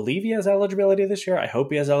 I believe he has eligibility this year. I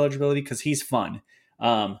hope he has eligibility because he's fun.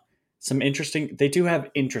 They do have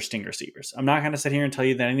interesting receivers. I'm not going to sit here and tell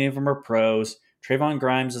you that any of them are pros. Trayvon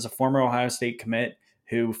Grimes is a former Ohio State commit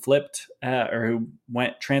who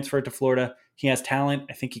transferred to Florida. He has talent.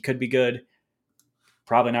 I think he could be good.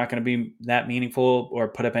 Probably not going to be that meaningful or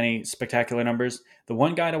put up any spectacular numbers. The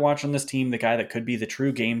one guy to watch on this team, the guy that could be the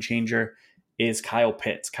true game changer, is Kyle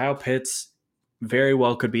Pitts. Kyle Pitts very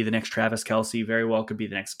well could be the next Travis Kelce, very well could be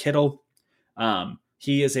the next Kittle.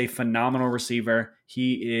 He is a phenomenal receiver.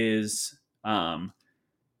 He is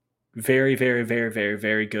very, very, very, very,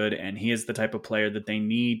 very good, and he is the type of player that they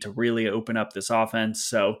need to really open up this offense.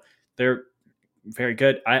 So they're very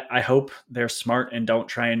good. I hope they're smart and don't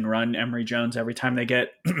try and run Emory Jones every time they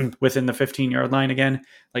get within the 15-yard line again,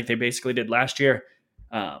 like they basically did last year.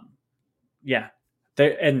 Yeah.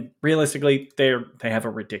 And realistically, they have a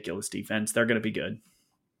ridiculous defense. They're going to be good.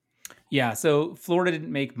 Yeah, so Florida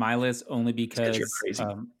didn't make my list only because you're crazy.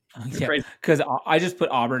 Because I just put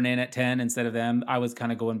Auburn in at 10 instead of them. I was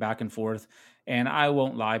kind of going back and forth, and I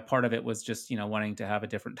won't lie, part of it was just wanting to have a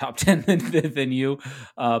different top 10 than you.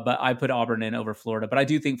 But I put Auburn in over Florida. But I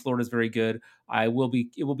do think Florida's very good. It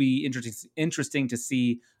will be interesting to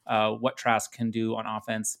see what Trask can do on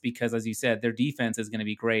offense, because as you said, their defense is going to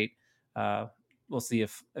be great. We'll see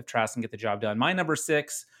if Trask can get the job done. My number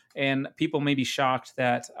 6. And people may be shocked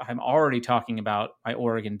that I'm already talking about my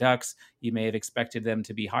Oregon Ducks. You may have expected them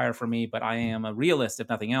to be higher for me, but I am a realist, if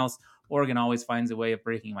nothing else. Oregon always finds a way of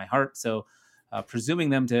breaking my heart. So presuming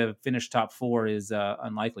them to finish top 4 is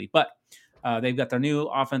unlikely. But they've got their new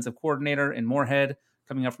offensive coordinator in Moorhead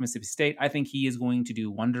coming up from Mississippi State. I think he is going to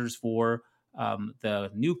do wonders for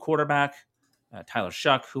the new quarterback, Tyler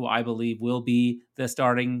Shuck, who I believe will be the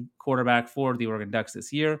starting quarterback for the Oregon Ducks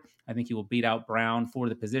this year. I think he will beat out Brown for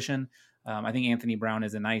the position. I think Anthony Brown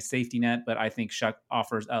is a nice safety net, but I think Shuck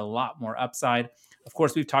offers a lot more upside. Of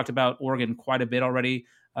course, we've talked about Oregon quite a bit already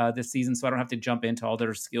this season, so I don't have to jump into all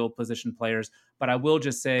their skill position players. But I will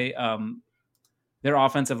just say their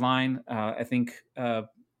offensive line, I think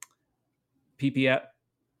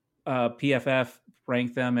PFF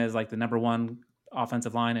ranked them as like the number 1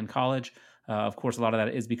 offensive line in college. Of course, a lot of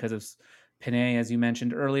that is because of Penei, as you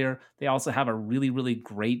mentioned earlier. They also have a really, really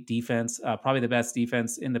great defense, probably the best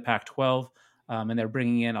defense in the Pac-12, and they're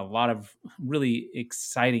bringing in a lot of really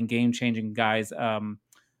exciting, game-changing guys. Another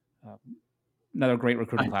great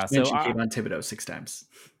recruiting class. So Kayvon Thibodeau 6 times.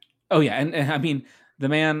 Oh yeah, and I mean the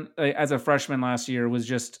man as a freshman last year was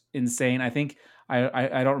just insane. I think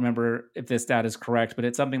I don't remember if this stat is correct, but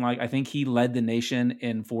it's something like I think he led the nation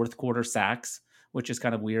in fourth quarter sacks, which is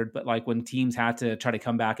kind of weird. But like when teams had to try to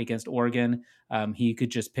come back against Oregon, he could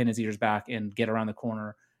just pin his ears back and get around the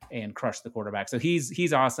corner and crush the quarterback. So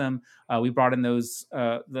he's awesome. We brought in those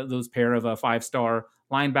pair of 5-star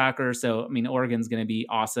linebackers. So I mean, Oregon's going to be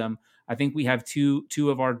awesome. I think we have two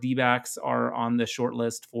of our D-backs are on the short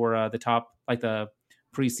list for the top, like the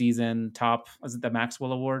preseason top. Was it the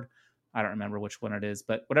Maxwell Award? I don't remember which one it is,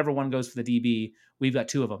 but whatever one goes for the DB, we've got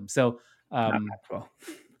 2 of them. So Not Maxwell.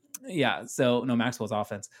 Yeah, so no, Maxwell's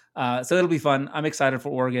offense. So it'll be fun. I'm excited for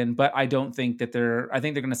Oregon, but I don't think that I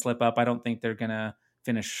think they're going to slip up. I don't think they're going to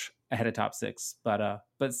finish ahead of top 6, but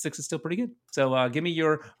 6 is still pretty good. So give me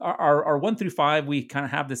our 1 through 5. We kind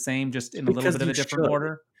of have the same, just in a little bit of a different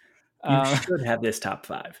order. You should have this top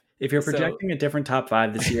 5. If you're projecting a different top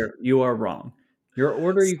 5 this year, you are wrong. Your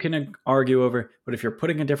order you can argue over, but if you're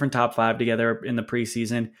putting a different top 5 together in the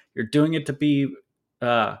preseason, you're doing it to be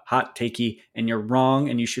hot takey, and you're wrong,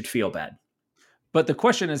 and you should feel bad. But the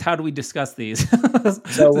question is, how do we discuss these?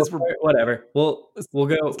 So whatever. We'll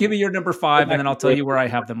go. Give me your number 5, and then I'll tell you where I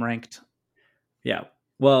have them ranked. Yeah.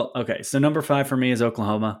 Well, okay. So number 5 for me is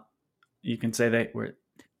Oklahoma. You can say they were.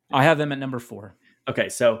 I have them at number 4. Okay.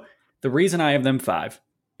 So the reason I have them 5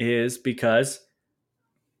 is because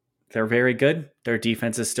they're very good. Their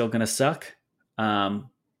defense is still going to suck. Their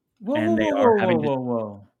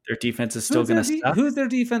defense is still going to suck. Who's their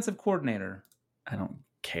defensive coordinator? I don't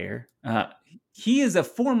care. He is a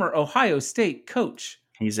former Ohio State coach.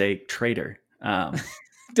 He's a traitor.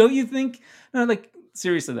 Don't you think? No, like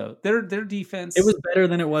seriously though, their defense. It was better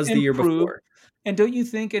than it was the year before. And don't you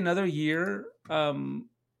think another year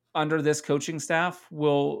under this coaching staff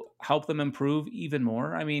will help them improve even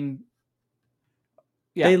more? I mean,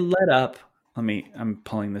 yeah. They let up. I'm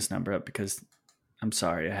pulling this number up because I'm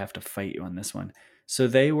sorry, I have to fight you on this one. So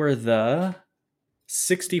they were the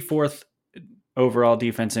 64th overall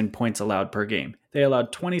defense in points allowed per game. They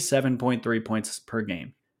allowed 27.3 points per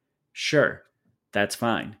game. Sure, that's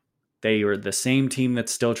fine. They were the same team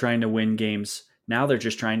that's still trying to win games. Now they're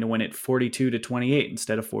just trying to win it 42-28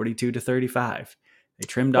 instead of 42-35. They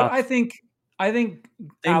trimmed off. I think they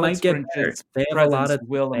Alex might get better. They have a lot of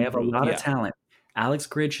yeah. talent. Alex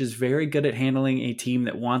Grinch is very good at handling a team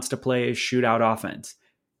that wants to play a shootout offense.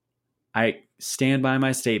 I stand by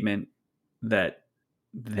my statement that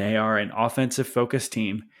they are an offensive-focused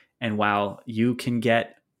team, and while you can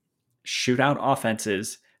get shootout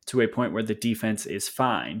offenses to a point where the defense is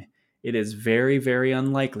fine, it is very, very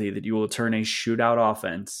unlikely that you will turn a shootout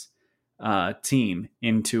offense team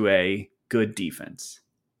into a good defense.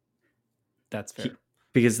 That's fair.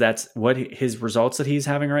 Because that's what his results that he's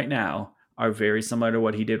having right now are very similar to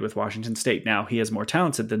what he did with Washington State. Now, he is more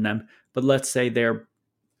talented than them, but let's say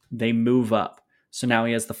they move up. So now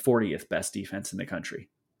he has the 40th best defense in the country.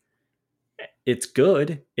 It's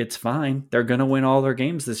good. It's fine. They're going to win all their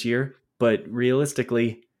games this year, but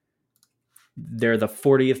realistically, they're the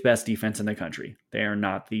 40th best defense in the country. They are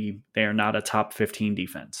not a top 15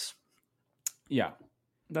 defense. Yeah,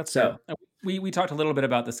 that's so. Fair. We talked a little bit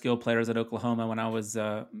about the skill players at Oklahoma when I was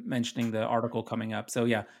mentioning the article coming up. So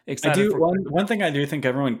yeah, excited. One thing I do think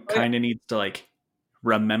everyone kind of needs to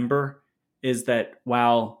remember is that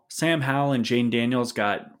while Sam Howell and Jane Daniels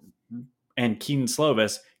and Keaton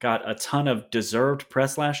Slovis got a ton of deserved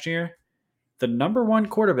press last year, the number one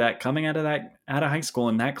quarterback coming out of high school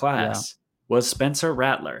in that class was Spencer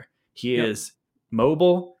Rattler. He is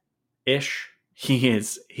mobile-ish. He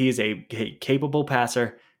is a capable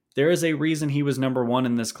passer. There is a reason he was number one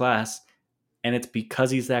in this class, and it's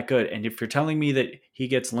because he's that good. And if you're telling me that he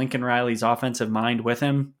gets Lincoln Riley's offensive mind with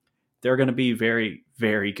him, they're going to be very,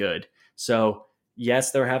 very good. So,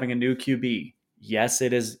 yes, they're having a new QB. Yes,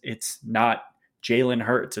 it is. It's not Jalen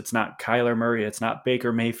Hurts. It's not Kyler Murray. It's not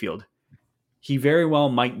Baker Mayfield. He very well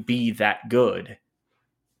might be that good.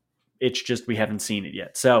 It's just we haven't seen it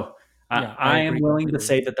yet. So, I am willing to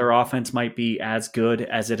say that their offense might be as good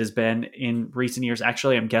as it has been in recent years.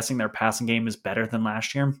 Actually, I'm guessing their passing game is better than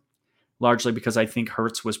last year, largely because I think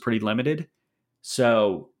Hurts was pretty limited.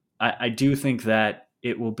 So I do think that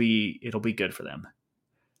it'll be good for them.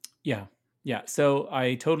 Yeah. Yeah. So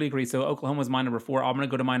I totally agree. So Oklahoma was my number 4. I'm going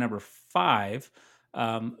to go to my number 5,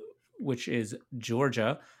 which is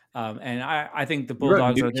Georgia. And I think the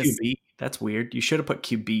Bulldogs are this. QB. That's weird. You should have put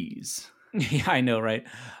QBs. Yeah, I know, right?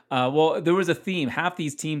 Well, there was a theme. Half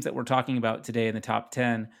these teams that we're talking about today in the top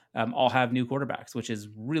 10 all have new quarterbacks, which is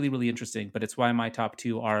really, really interesting. But it's why my top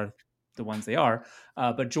 2 are the ones they are.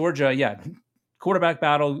 But Georgia, quarterback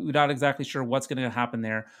battle. We're not exactly sure what's going to happen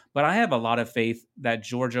there. But I have a lot of faith that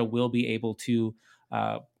Georgia will be able to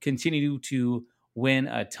continue to win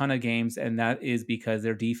a ton of games. And that is because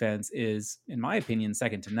their defense is, in my opinion,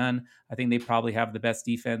 second to none. I think they probably have the best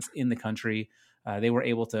defense in the country. They were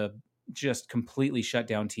able to just completely shut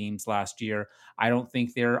down teams last year. I don't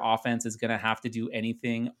think their offense is going to have to do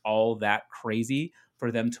anything all that crazy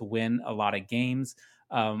for them to win a lot of games.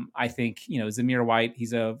 I think, Zamir White,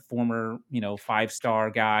 he's a former, 5-star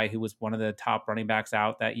guy who was one of the top running backs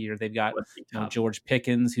out that year. They've got George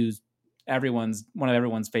Pickens, who's one of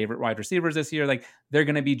everyone's favorite wide receivers this year. Like, they're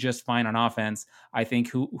going to be just fine on offense. I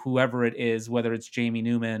think whoever it is, whether it's Jamie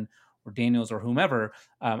Newman or Daniels or whomever,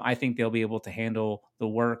 I think they'll be able to handle the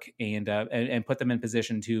work and put them in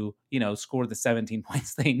position to, score the 17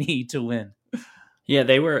 points they need to win. Yeah,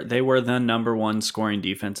 they were the number one scoring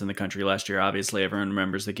defense in the country last year. Obviously, everyone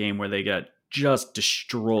remembers the game where they got just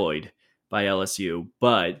destroyed by LSU.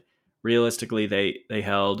 But realistically, they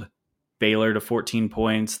held Baylor to 14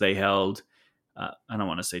 points. They held, I don't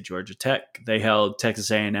want to say Georgia Tech. They held Texas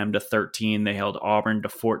A&M to 13. They held Auburn to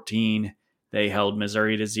 14. They held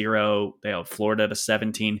Missouri to 0. They held Florida to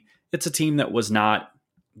 17. It's a team that was not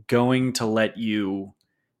going to let you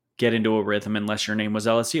get into a rhythm unless your name was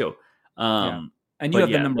LSU. And you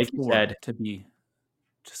have the number 4 to be,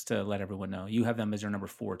 just to let everyone know, you have them as your number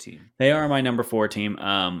 4 team. They are my number 4 team.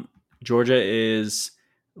 Georgia is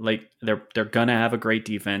they're going to have a great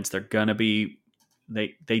defense. They're going to be,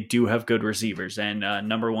 they do have good receivers. And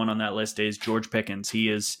number 1 on that list is George Pickens.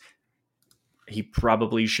 He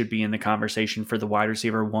probably should be in the conversation for the wide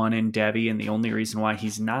receiver 1 in Devy. And the only reason why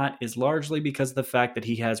he's not is largely because of the fact that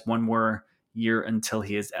he has one more year until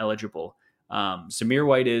he is eligible. Zamir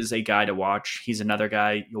White is a guy to watch. He's another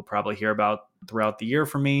guy you'll probably hear about throughout the year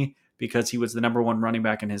from me because he was the number 1 running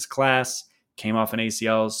back in his class, came off an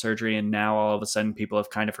ACL surgery, and now all of a sudden people have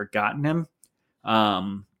kind of forgotten him.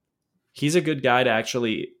 He's a good guy to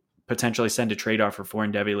actually potentially send a trade offer for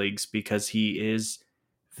in Devy leagues because he is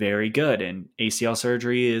very good, and ACL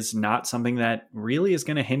surgery is not something that really is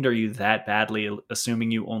going to hinder you that badly,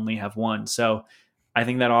 assuming you only have one. So I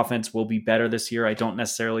think that offense will be better this year. I don't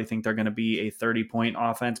necessarily think they're going to be a 30-point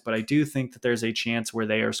offense, but I do think that there's a chance where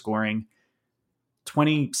they are scoring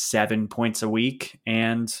 27 points a week,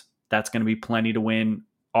 and that's going to be plenty to win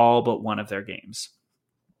all but one of their games.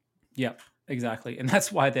 Yeah, exactly. And that's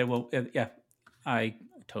why they will. Yeah, I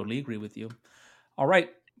totally agree with you. All right.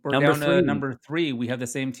 We're down to number 3. We have the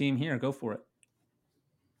same team here. Go for it.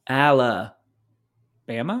 Alabama?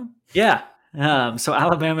 Yeah. So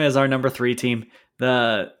Alabama is our number 3 team.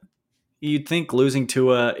 You'd think losing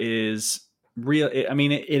Tua is real. I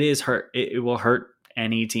mean, it is hurt. It will hurt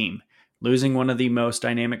any team. losing one of the most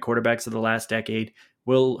dynamic quarterbacks of the last decade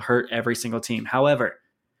will hurt every single team. However,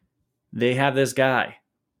 they have this guy.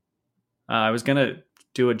 I was going to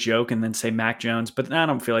do a joke and then say Mac Jones, but I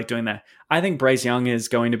don't feel like doing that. I think Bryce Young is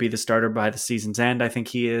going to be the starter by the season's end. I think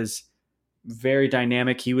he is very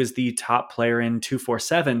dynamic. He was the top player in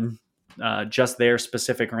 247, just their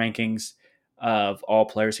specific rankings of all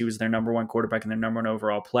players. He was their number one quarterback and their number one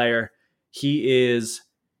overall player. He's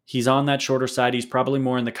on that shorter side. He's probably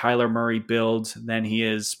more in the Kyler Murray build than he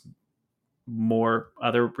is more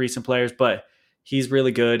other recent players, but he's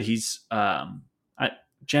really good. He's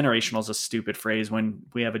generational is a stupid phrase when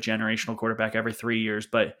we have a generational quarterback every 3 years,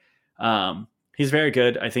 but he's very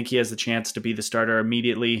good. I think he has the chance to be the starter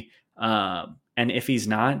immediately. And if he's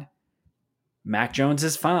not, Mac Jones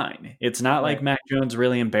is fine. It's not like Mac Jones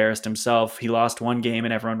really embarrassed himself. He lost one game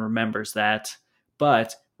and everyone remembers that.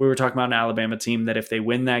 But we were talking about an Alabama team that if they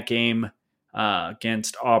win that game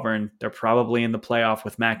against Auburn, they're probably in the playoff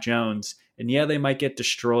with Mac Jones. And yeah, they might get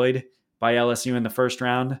destroyed by LSU in the first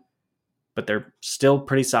round, but they're still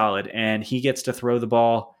pretty solid. And he gets to throw the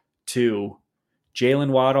ball to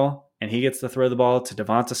Jalen Waddle, and he gets to throw the ball to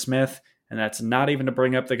Devonta Smith. And that's not even to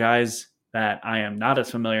bring up the guys that I am not as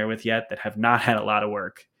familiar with yet that have not had a lot of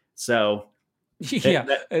work. So,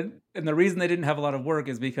 and the reason they didn't have a lot of work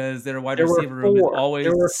is because their wide receiver room is always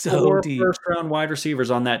so four deep. First-round wide receivers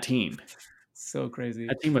on that team. So crazy.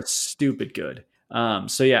 That team was stupid good.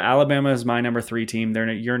 So yeah, Alabama is my number 3 team. They're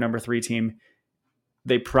your number 3 team.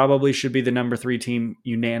 They probably should be the number 3 team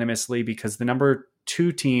unanimously because the number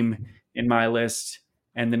 2 team in my list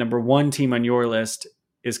and the number 1 team on your list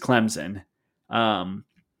is Clemson.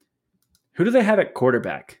 Who do they have at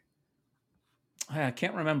quarterback? I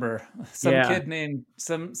can't remember. Some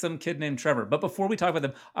kid named Trevor. But before we talk about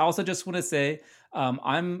them, I also just want to say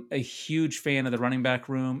I'm a huge fan of the running back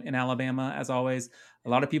room in Alabama, as always. A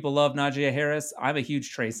lot of people love Najee Harris. I'm a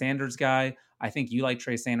huge Trey Sanders guy. I think you like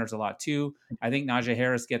Trey Sanders a lot too. I think Najee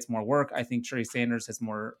Harris gets more work. I think Trey Sanders has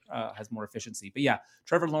more efficiency. But yeah,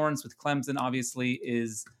 Trevor Lawrence with Clemson obviously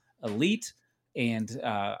is elite. And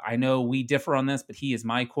I know we differ on this, but he is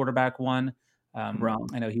my quarterback 1. Wrong.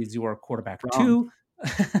 I know he's your quarterback Wrong. 2.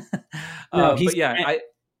 No, but yeah,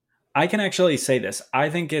 I can actually say this. I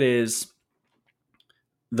think it is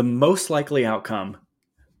the most likely outcome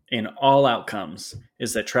in all outcomes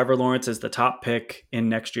is that Trevor Lawrence is the top pick in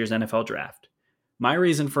next year's NFL draft. My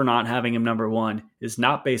reason for not having him number 1 is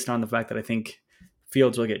not based on the fact that I think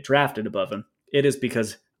Fields will get drafted above him. It is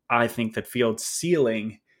because I think that Fields'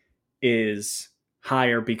 ceiling is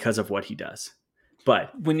higher because of what he does.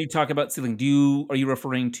 But when you talk about ceiling, are you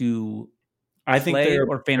referring to I think there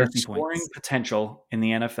or fantasy scoring points? Potential in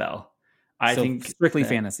the NFL. I think strictly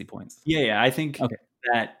fantasy points. Yeah. I think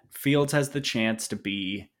that Fields has the chance to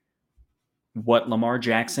be what Lamar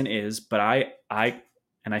Jackson is, but I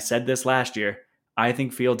said this last year, I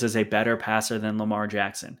think Fields is a better passer than Lamar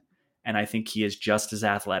Jackson. And I think he is just as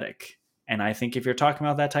athletic. And I think if you're talking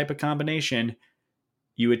about that type of combination,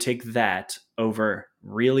 you would take that over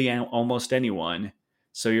really almost anyone.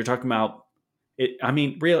 So you're talking about it. I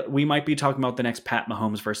mean, we might be talking about the next Pat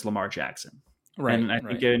Mahomes versus Lamar Jackson. Right. And I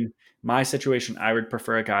think in my situation, I would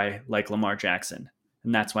prefer a guy like Lamar Jackson.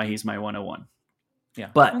 And that's why he's my 101. Yeah.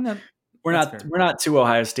 But we're not to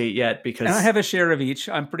Ohio State yet because and I have a share of each.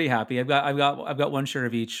 I'm pretty happy. I've got one share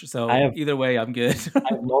of each. So either way, I'm good. I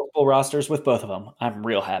have multiple rosters with both of them. I'm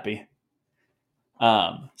real happy.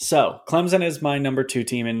 So Clemson is my number 2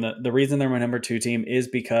 team. And the reason they're my number 2 team is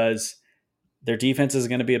because their defense is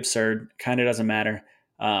going to be absurd. Kind of doesn't matter.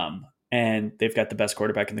 And they've got the best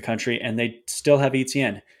quarterback in the country and they still have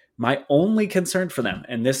ETN. My only concern for them,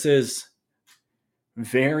 and this is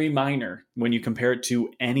very minor when you compare it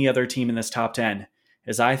to any other team in this top 10,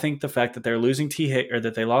 is I think the fact that they're losing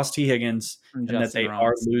that they lost T. Higgins and that they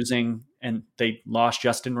are losing and they lost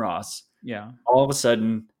Justin Ross. Yeah. All of a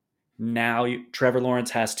sudden, now Trevor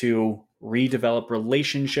Lawrence has to redevelop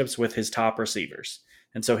relationships with his top receivers.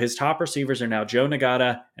 And so his top receivers are now Joe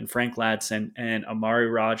Nagata and Frank Ladson and Amari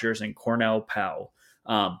Rogers and Cornell Powell.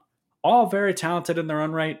 All very talented in their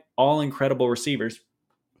own right, all incredible receivers.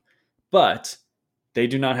 But they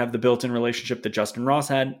do not have the built-in relationship that Justin Ross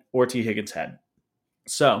had or T. Higgins had.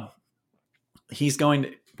 So he's going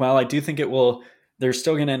to, while I do think they're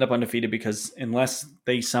still going to end up undefeated because unless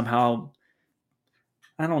they somehow,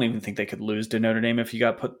 I don't even think they could lose to Notre Dame if you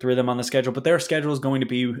got put through them on the schedule, but their schedule is going to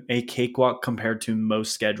be a cakewalk compared to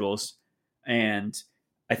most schedules. And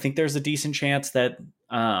I think there's a decent chance that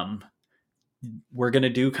we're going to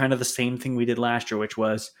do kind of the same thing we did last year, which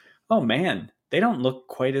was, oh man, they don't look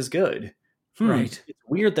quite as good. Right. It's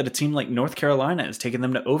weird that a team like North Carolina has taken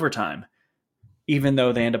them to overtime. even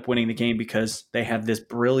though they end up winning the game because they have this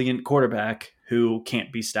brilliant quarterback who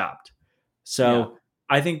can't be stopped. So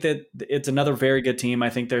I think that it's another very good team. I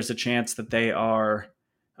think there's a chance that they are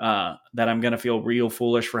that I'm going to feel real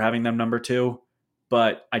foolish for having them number 2,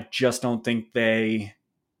 but I just don't think I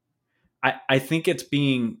think it's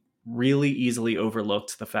being really easily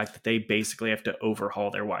overlooked, the fact that they basically have to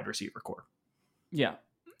overhaul their wide receiver core. Yeah,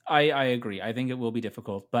 I agree. I think it will be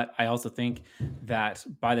difficult, but I also think that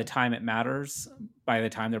by the time it matters, by the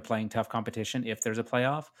time they're playing tough competition, if there's a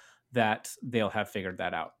playoff, that they'll have figured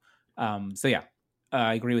that out. So yeah,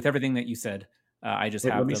 I agree with everything that you said. I just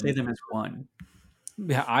have let me them. say them as 1.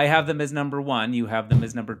 Yeah, I have them as number 1. You have them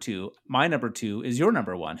as number 2. My number 2 is your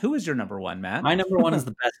number 1. Who is your number 1, Matt? My number 1 is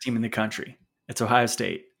the best team in the country. It's Ohio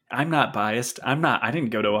State. I'm not biased. I didn't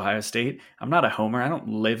go to Ohio State. I'm not a homer. I don't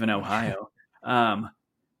live in Ohio.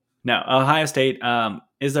 No, Ohio State,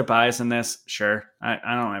 is there bias in this? Sure.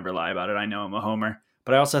 I don't ever lie about it. I know I'm a homer.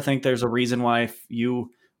 But I also think there's a reason why, if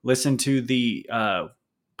you listen to the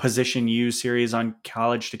Position U series on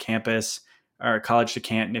College to Campus or College to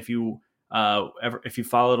Canton, if you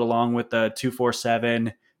followed along with the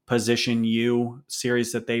 247 Position U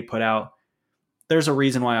series that they put out, there's a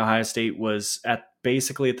reason why Ohio State was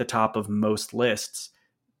basically at the top of most lists.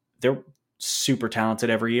 They're super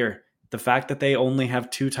talented every year. The fact that they only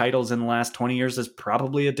have 2 titles in the last 20 years is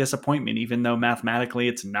probably a disappointment, even though mathematically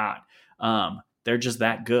it's not. They're just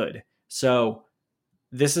that good. So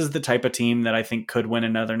this is the type of team that I think could win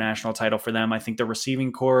another national title for them. I think the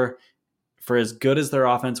receiving core, for as good as their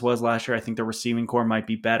offense was last year, I think the receiving core might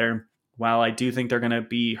be better. While I do think they're going to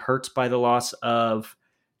be hurt by the loss of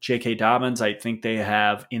J.K. Dobbins, I think they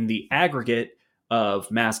have, in the aggregate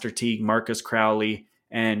of Master Teague, Marcus Crowley,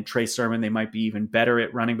 and Trey Sermon, they might be even better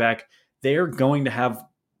at running back. They're going to have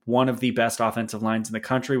one of the best offensive lines in the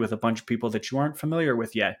country with a bunch of people that you aren't familiar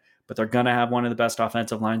with yet, but they're going to have one of the best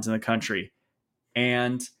offensive lines in the country.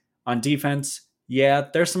 And on defense, yeah,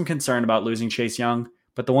 there's some concern about losing Chase Young,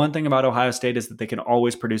 but the one thing about Ohio State is that they can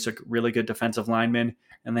always produce a really good defensive lineman,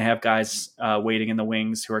 and they have guys waiting in the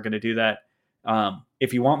wings who are going to do that.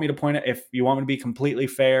 If you want me to be completely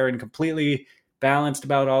fair and completely balanced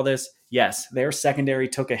about all this, yes, their secondary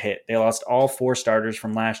took a hit. They lost all 4 starters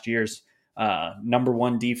from last year's number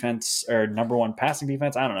 1 defense or number 1 passing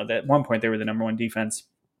defense. I don't know. At one point they were the number 1 defense.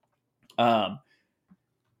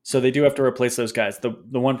 So they do have to replace those guys. The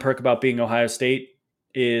one perk about being Ohio State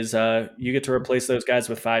is you get to replace those guys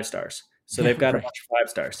with 5 stars. So they've got a bunch of 5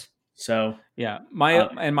 stars. So yeah,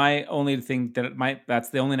 my only thing that's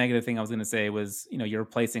the only negative thing I was going to say was, you're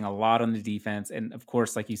replacing a lot on the defense, and of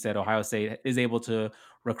course, like you said, Ohio State is able to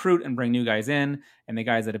recruit and bring new guys in, and the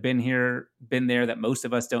guys that have been there that most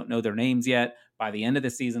of us don't know their names yet. By the end of the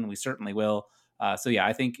season, we certainly will. So yeah,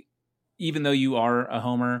 I think even though you are a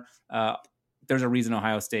homer, there's a reason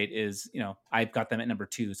Ohio State is, I've got them at number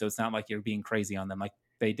 2, so it's not like you're being crazy on them. Like,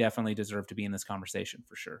 they definitely deserve to be in this conversation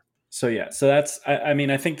for sure. So yeah, so that's I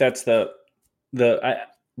think that's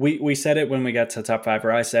we said it when we got to top 5,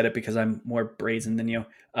 or I said it because I'm more brazen than you.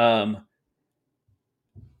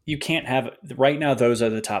 You can't have right now. Those are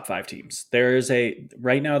the top 5 teams. There is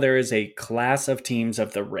a class of teams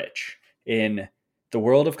of the rich in the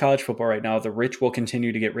world of college football right now. The rich will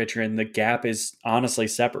continue to get richer, and the gap is honestly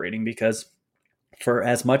separating, because for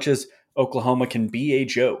as much as Oklahoma can be a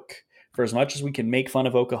joke, for as much as we can make fun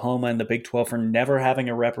of Oklahoma and the Big 12 for never having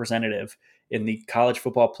a representative in the college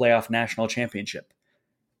football playoff national championship,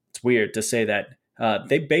 it's weird to say that.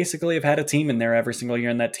 They basically have had a team in there every single year,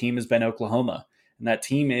 and that team has been Oklahoma. And that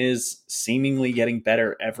team is seemingly getting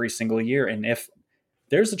better every single year. And if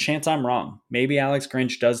there's a chance I'm wrong, maybe Alex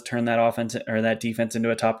Grinch does turn that offense or that defense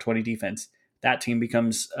into a top 20 defense, that team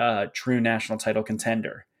becomes a true national title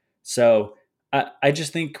contender. So I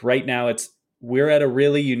just think right now we're at a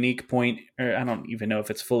really unique point, or I don't even know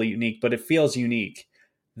if it's fully unique, but it feels unique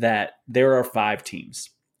that there are 5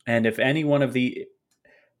 teams. And if any one of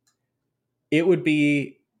it would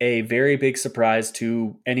be a very big surprise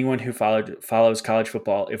to anyone who follows college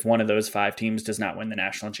football if one of those 5 teams does not win the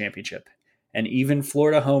national championship. And even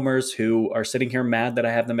Florida homers who are sitting here mad that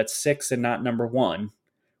I have them at 6 and not number 1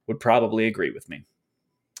 would probably agree with me.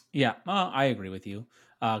 Yeah, I agree with you.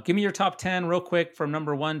 Give me your top 10 real quick from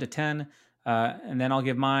number 1 to 10. And then I'll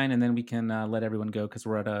give mine, and then we can let everyone go, because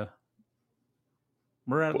we're at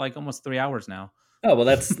like almost 3 hours now. Oh, well,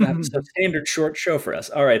 that's a standard short show for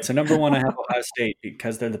us. All right, so number 1, I have Ohio State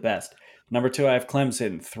because they're the best. Number 2, I have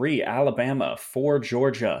Clemson. 3, Alabama. 4,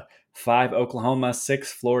 Georgia. 5, Oklahoma.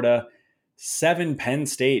 6, Florida. 7, Penn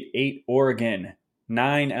State. 8, Oregon.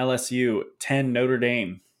 9, LSU. 10, Notre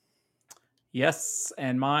Dame. Yes,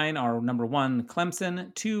 and mine are number 1,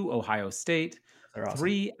 Clemson. 2, Ohio State. They're awesome.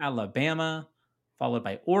 3, Alabama, followed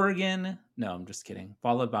by Oregon. No, I'm just kidding.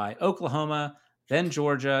 Followed by Oklahoma, then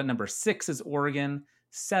Georgia. Number 6 is Oregon.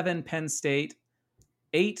 7, Penn State.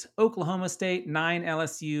 8, Oklahoma State. 9,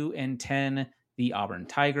 LSU. And 10, the Auburn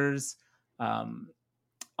Tigers.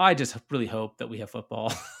 I just really hope that we have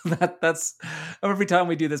football. That's every time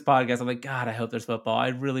we do this podcast, I'm like, God, I hope there's football. I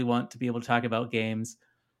really want to be able to talk about games.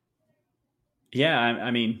 Yeah,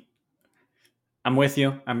 I mean, I'm with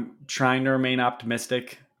you. I'm trying to remain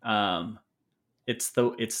optimistic. It's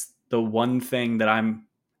the one thing that I'm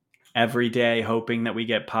every day hoping that we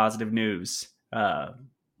get positive news,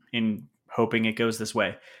 in hoping it goes this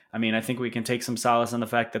way. I mean, I think we can take some solace in the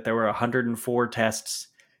fact that there were 104 tests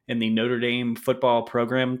in the Notre Dame football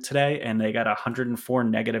program today, and they got 104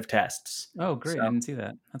 negative tests. Oh, great. So, I didn't see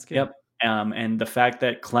that. That's good. Yep. And the fact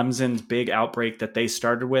that Clemson's big outbreak that they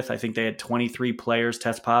started with, I think they had 23 players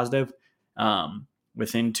test positive.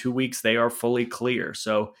 Within 2 weeks, they are fully clear.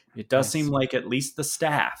 So it does seem like at least the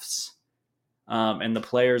staffs and the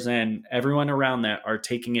players and everyone around that are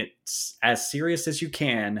taking it as serious as you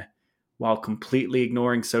can while completely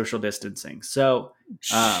ignoring social distancing. So,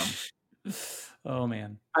 oh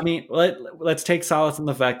man. I mean, let's take solace in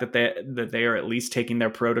the fact that they are at least taking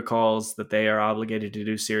their protocols that they are obligated to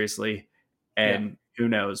do seriously. And who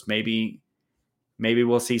knows, maybe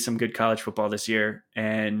we'll see some good college football this year,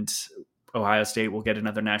 and Ohio State will get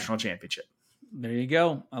another national championship. There you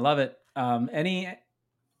go. I love it.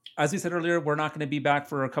 As we said earlier, we're not going to be back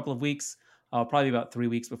for a couple of weeks. Probably about 3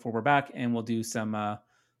 weeks before we're back, and we'll do some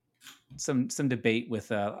debate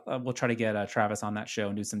with. We'll try to get Travis on that show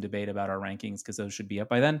and do some debate about our rankings because those should be up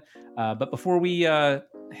by then. But before we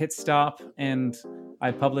hit stop and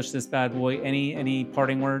I publish this bad boy, any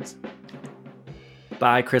parting words?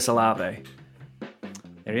 Bye, Chris Olave.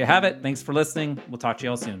 There you have it. Thanks for listening. We'll talk to you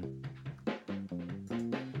all soon.